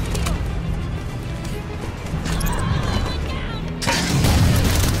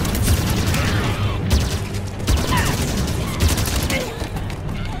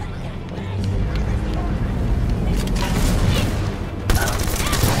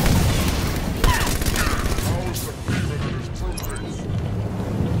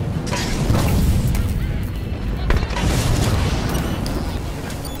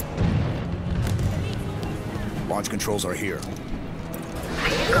 Launch controls are here.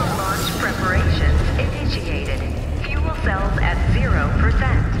 Vehicle launch preparations initiated. Fuel cells at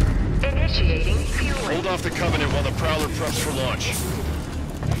 0%. Initiating fueling. Hold off the Covenant while the Prowler preps for launch.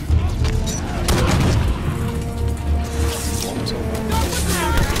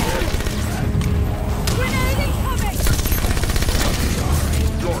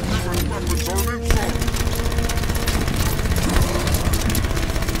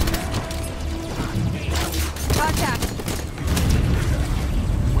 Contact.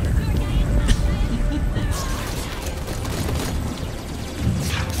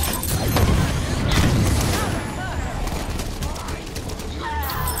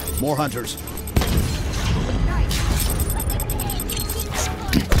 More hunters.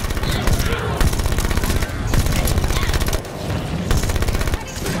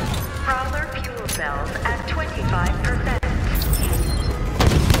 Prowler fuel cells at 25%.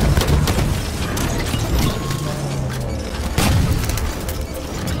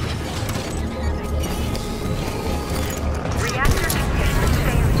 Reactor containment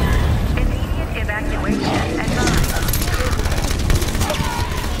failure. Immediate evacuation advised.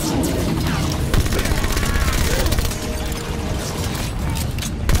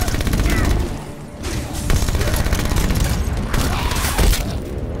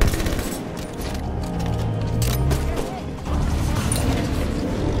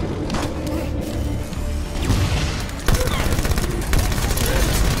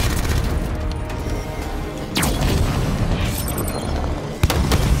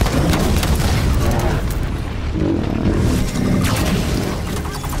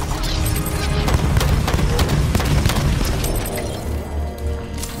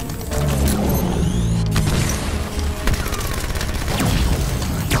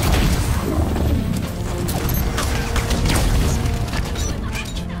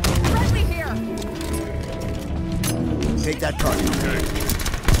 Friendly here. Take that target.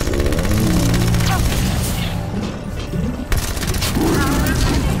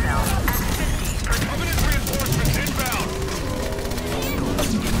 Covenant reinforcements inbound.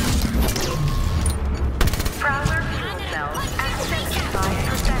 Prowler fuel cells at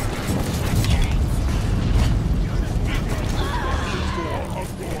 75%.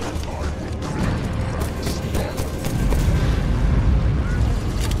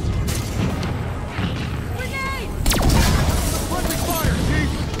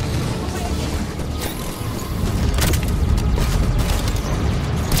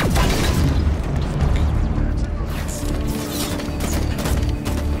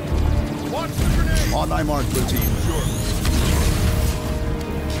 On thy mark, blue team.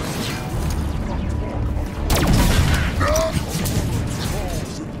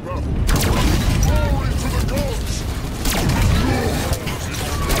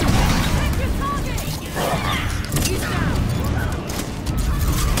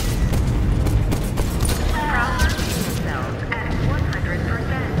 Prowler fuel cells at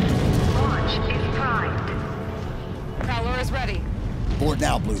 100%. Launch is primed. Prowler is ready. Board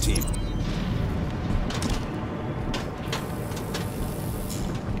now, blue team.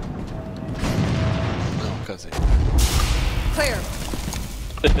 No, cuz it. Clear.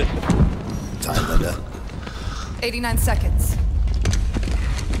 Time, Linda. 89 seconds.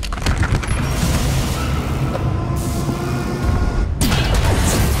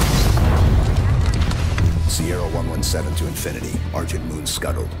 Sierra 117 to Infinity. Argent Moon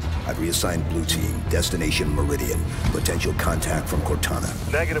scuttled. I've reassigned blue team. Destination Meridian. Potential contact from Cortana.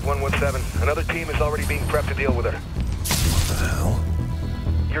 Negative 117. Another team is already being prepped to deal with her. What the hell?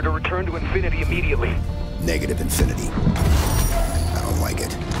 You're to return to Infinity immediately. Negative Infinity. I don't like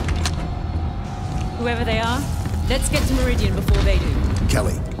it. Whoever they are, let's get to Meridian before they do.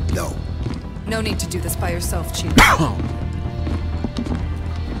 Kelly, no. No need to do this by yourself, Chief.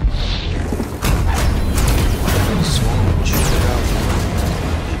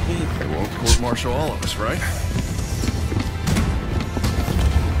 They won't court-martial all of us, right?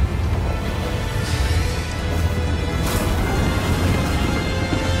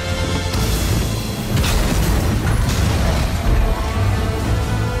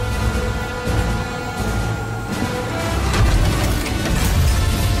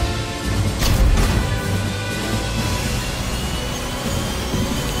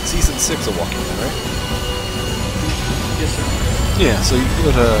 6 a walking man, right? Yes, sir. Yeah, so you can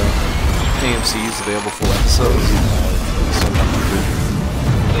go to AMC's available full episodes.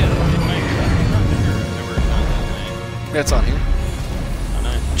 Yeah, it's on here. Oh,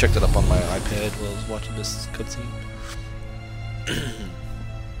 nice. Checked it up on my iPad while I was watching this cutscene.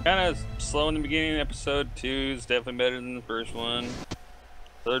 Kind of slow in the beginning. Episode 2 is definitely better than the first one.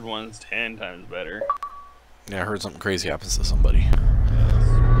 Third one's 10 times better. Yeah, I heard something crazy happens to somebody. Yeah, it's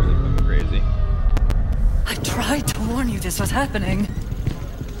really fucking crazy. I tried to warn you this was happening.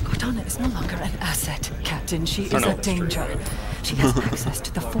 Cortana is no longer an asset, Captain. She is a danger. She has access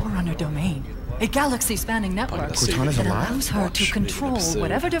to the Forerunner domain, a galaxy-spanning network that allows her to control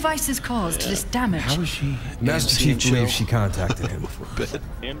whatever devices caused this damage. How is she? Master Chief believes she contacted him.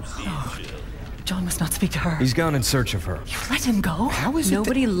 John must not speak to her. He's gone in search of her. You let him go? How is it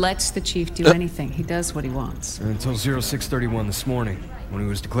Nobody lets the Chief do anything. He does what he wants. Until 0631 this morning, when he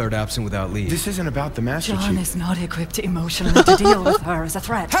was declared absent without leave. This isn't about the Master John Chief. is not equipped emotionally to deal with her as a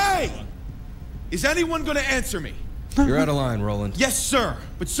threat. Hey! Is anyone gonna answer me? You're out of line, Roland. Yes, sir,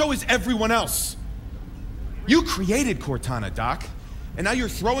 but so is everyone else. You created Cortana, Doc, and now you're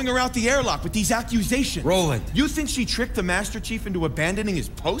throwing her out the airlock with these accusations. Roland. You think she tricked the Master Chief into abandoning his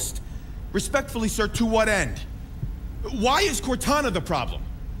post? Respectfully, sir, to what end? Why is Cortana the problem?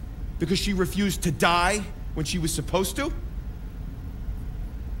 Because she refused to die when she was supposed to?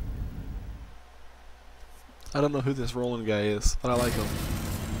 I don't know who this Roland guy is, but I like him.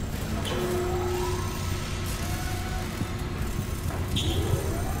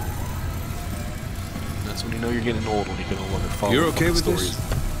 That's when you know you're getting old, when you can no longer follow. You're okay with stories.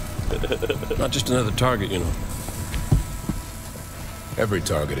 this? Not just another target, you know. Every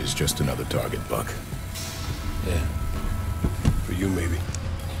target is just another target, Buck. Yeah. For you, maybe.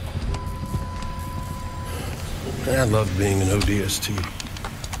 I love being an ODST.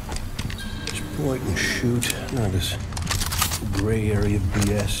 Just point and shoot. None of this gray area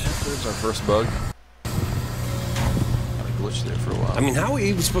BS. There's our first bug. I glitched there for a while. I mean, how are we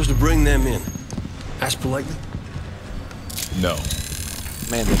even supposed to bring them in? Ask politely? No.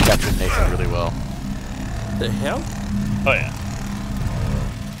 Man, they captured Nathan really well. The hell? Oh, yeah.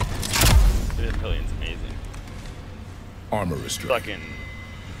 The Pillion's amazing. Armor restraint. Fucking.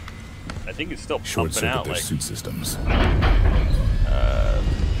 I think it's still Short pumping circuit out their like suit systems.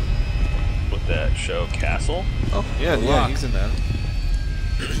 with that show Castle. Oh yeah, yeah, he's in that.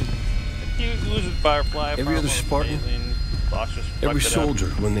 He was in Firefly. Every other Spartan. Every soldier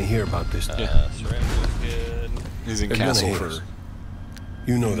when they hear about this. Surrender was good. He's in They're Castle gonna for hate us.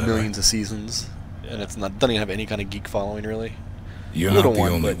 You know that, millions right? of seasons, and it's not doesn't even have any kind of geek following really. You're a little not the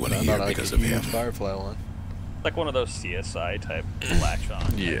one, only but one not here like because a of huge him. Firefly one. Like one of those CSI type latch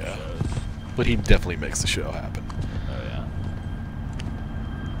on. Yeah, shows. but he definitely makes the show happen. Oh yeah.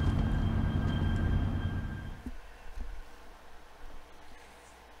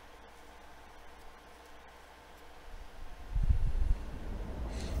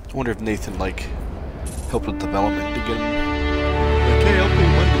 I wonder if Nathan like helped with development to get him. Like, hey, I'll pay you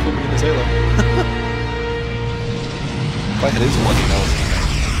money to put me in this Halo. If I had his money, and I was a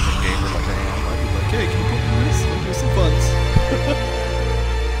gamer like I am, I'd be like, hey, can you put me in this? I'll give some funds.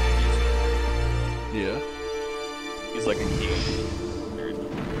 Yeah. He's like a key.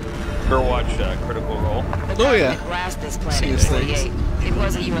 Ever watch Critical Role? Oh yeah. Grasped this planet in 48. It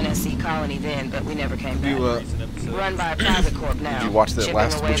was a UNSC colony then, but we never came back. You Run by a private corp now. did you watch that chipping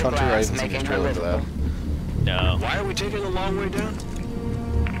last away Witch the Hunter? I glass, haven't seen the making her trailer for that. livable. No. Why are we taking the long way down?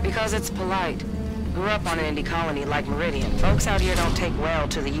 Because it's polite. Grew up on an indie colony like Meridian. Folks out here don't take well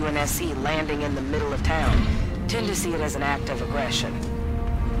to the UNSC landing in the middle of town. Tend to see it as an act of aggression.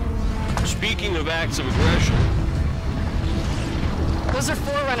 Speaking of acts of aggression. Those are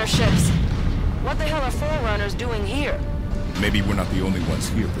Forerunner ships. What the hell are Forerunners doing here? Maybe we're not the only ones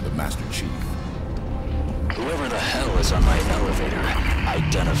here for the Master Chief. Whoever the hell is on my elevator,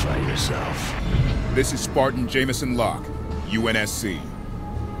 identify yourself. This is Spartan Jameson Locke, UNSC.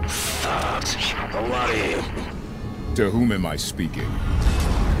 Thugs, a lot of you. To whom am I speaking?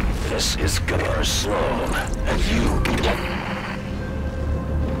 This is Governor Sloan, and you...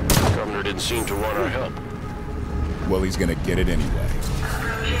 The governor didn't seem to want our help. Well, he's gonna get it anyway.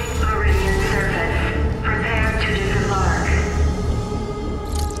 Meridian surface. Prepare to disembark.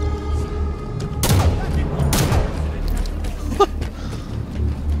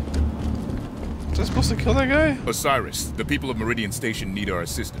 Was I supposed to kill that guy? Osiris, the people of Meridian Station need our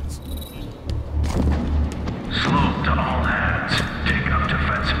assistance. Salute to all hands. Take up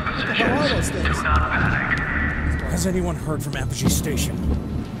defensive positions. Do not panic. Has anyone heard from Apogee Station?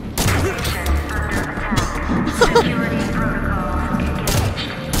 Security protocols engaged.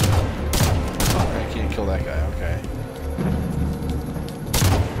 kill that guy. Okay.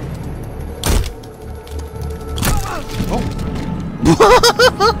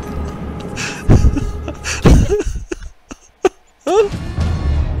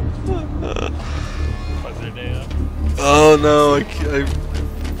 Oh no! I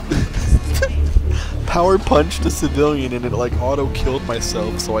power punched a civilian and it like auto killed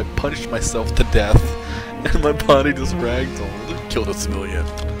myself, so I punched myself to death, and my body just ragdolled. Killed a civilian.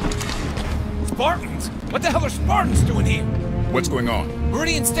 Spartans! What the hell are Spartans doing here? What's going on?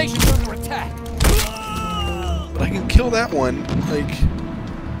 Meridian Station's under attack. But I can kill that one. Like,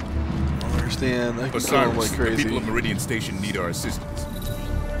 I don't understand. I can kill him like crazy. The people of Meridian Station need our assistance.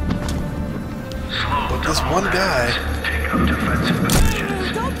 But this one guy.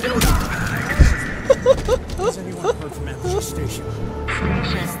 Has anyone heard from Ambush Station?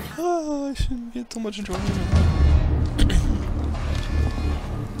 Oh, I shouldn't get too much enjoyment.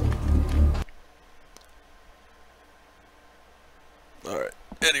 Alright,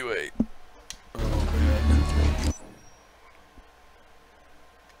 anyway. Oh man.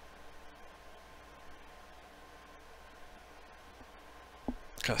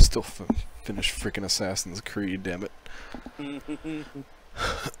 Gotta still finish freaking Assassin's Creed, damn it.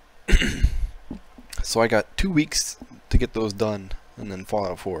 So I got 2 weeks to get those done, and then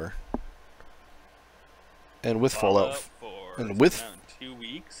Fallout 4. And with Fallout 4, and with 2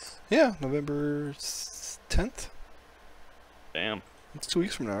 weeks. Yeah, November 10th. Damn. It's 2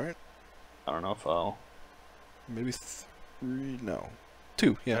 weeks from now, right? I don't know if I'll. Maybe 3. No,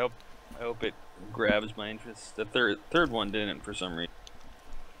 2. Yeah. I hope it grabs my interest. The third one didn't for some reason.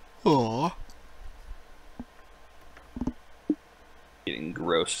 Aww. Getting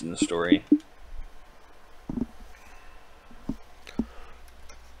engrossed in the story.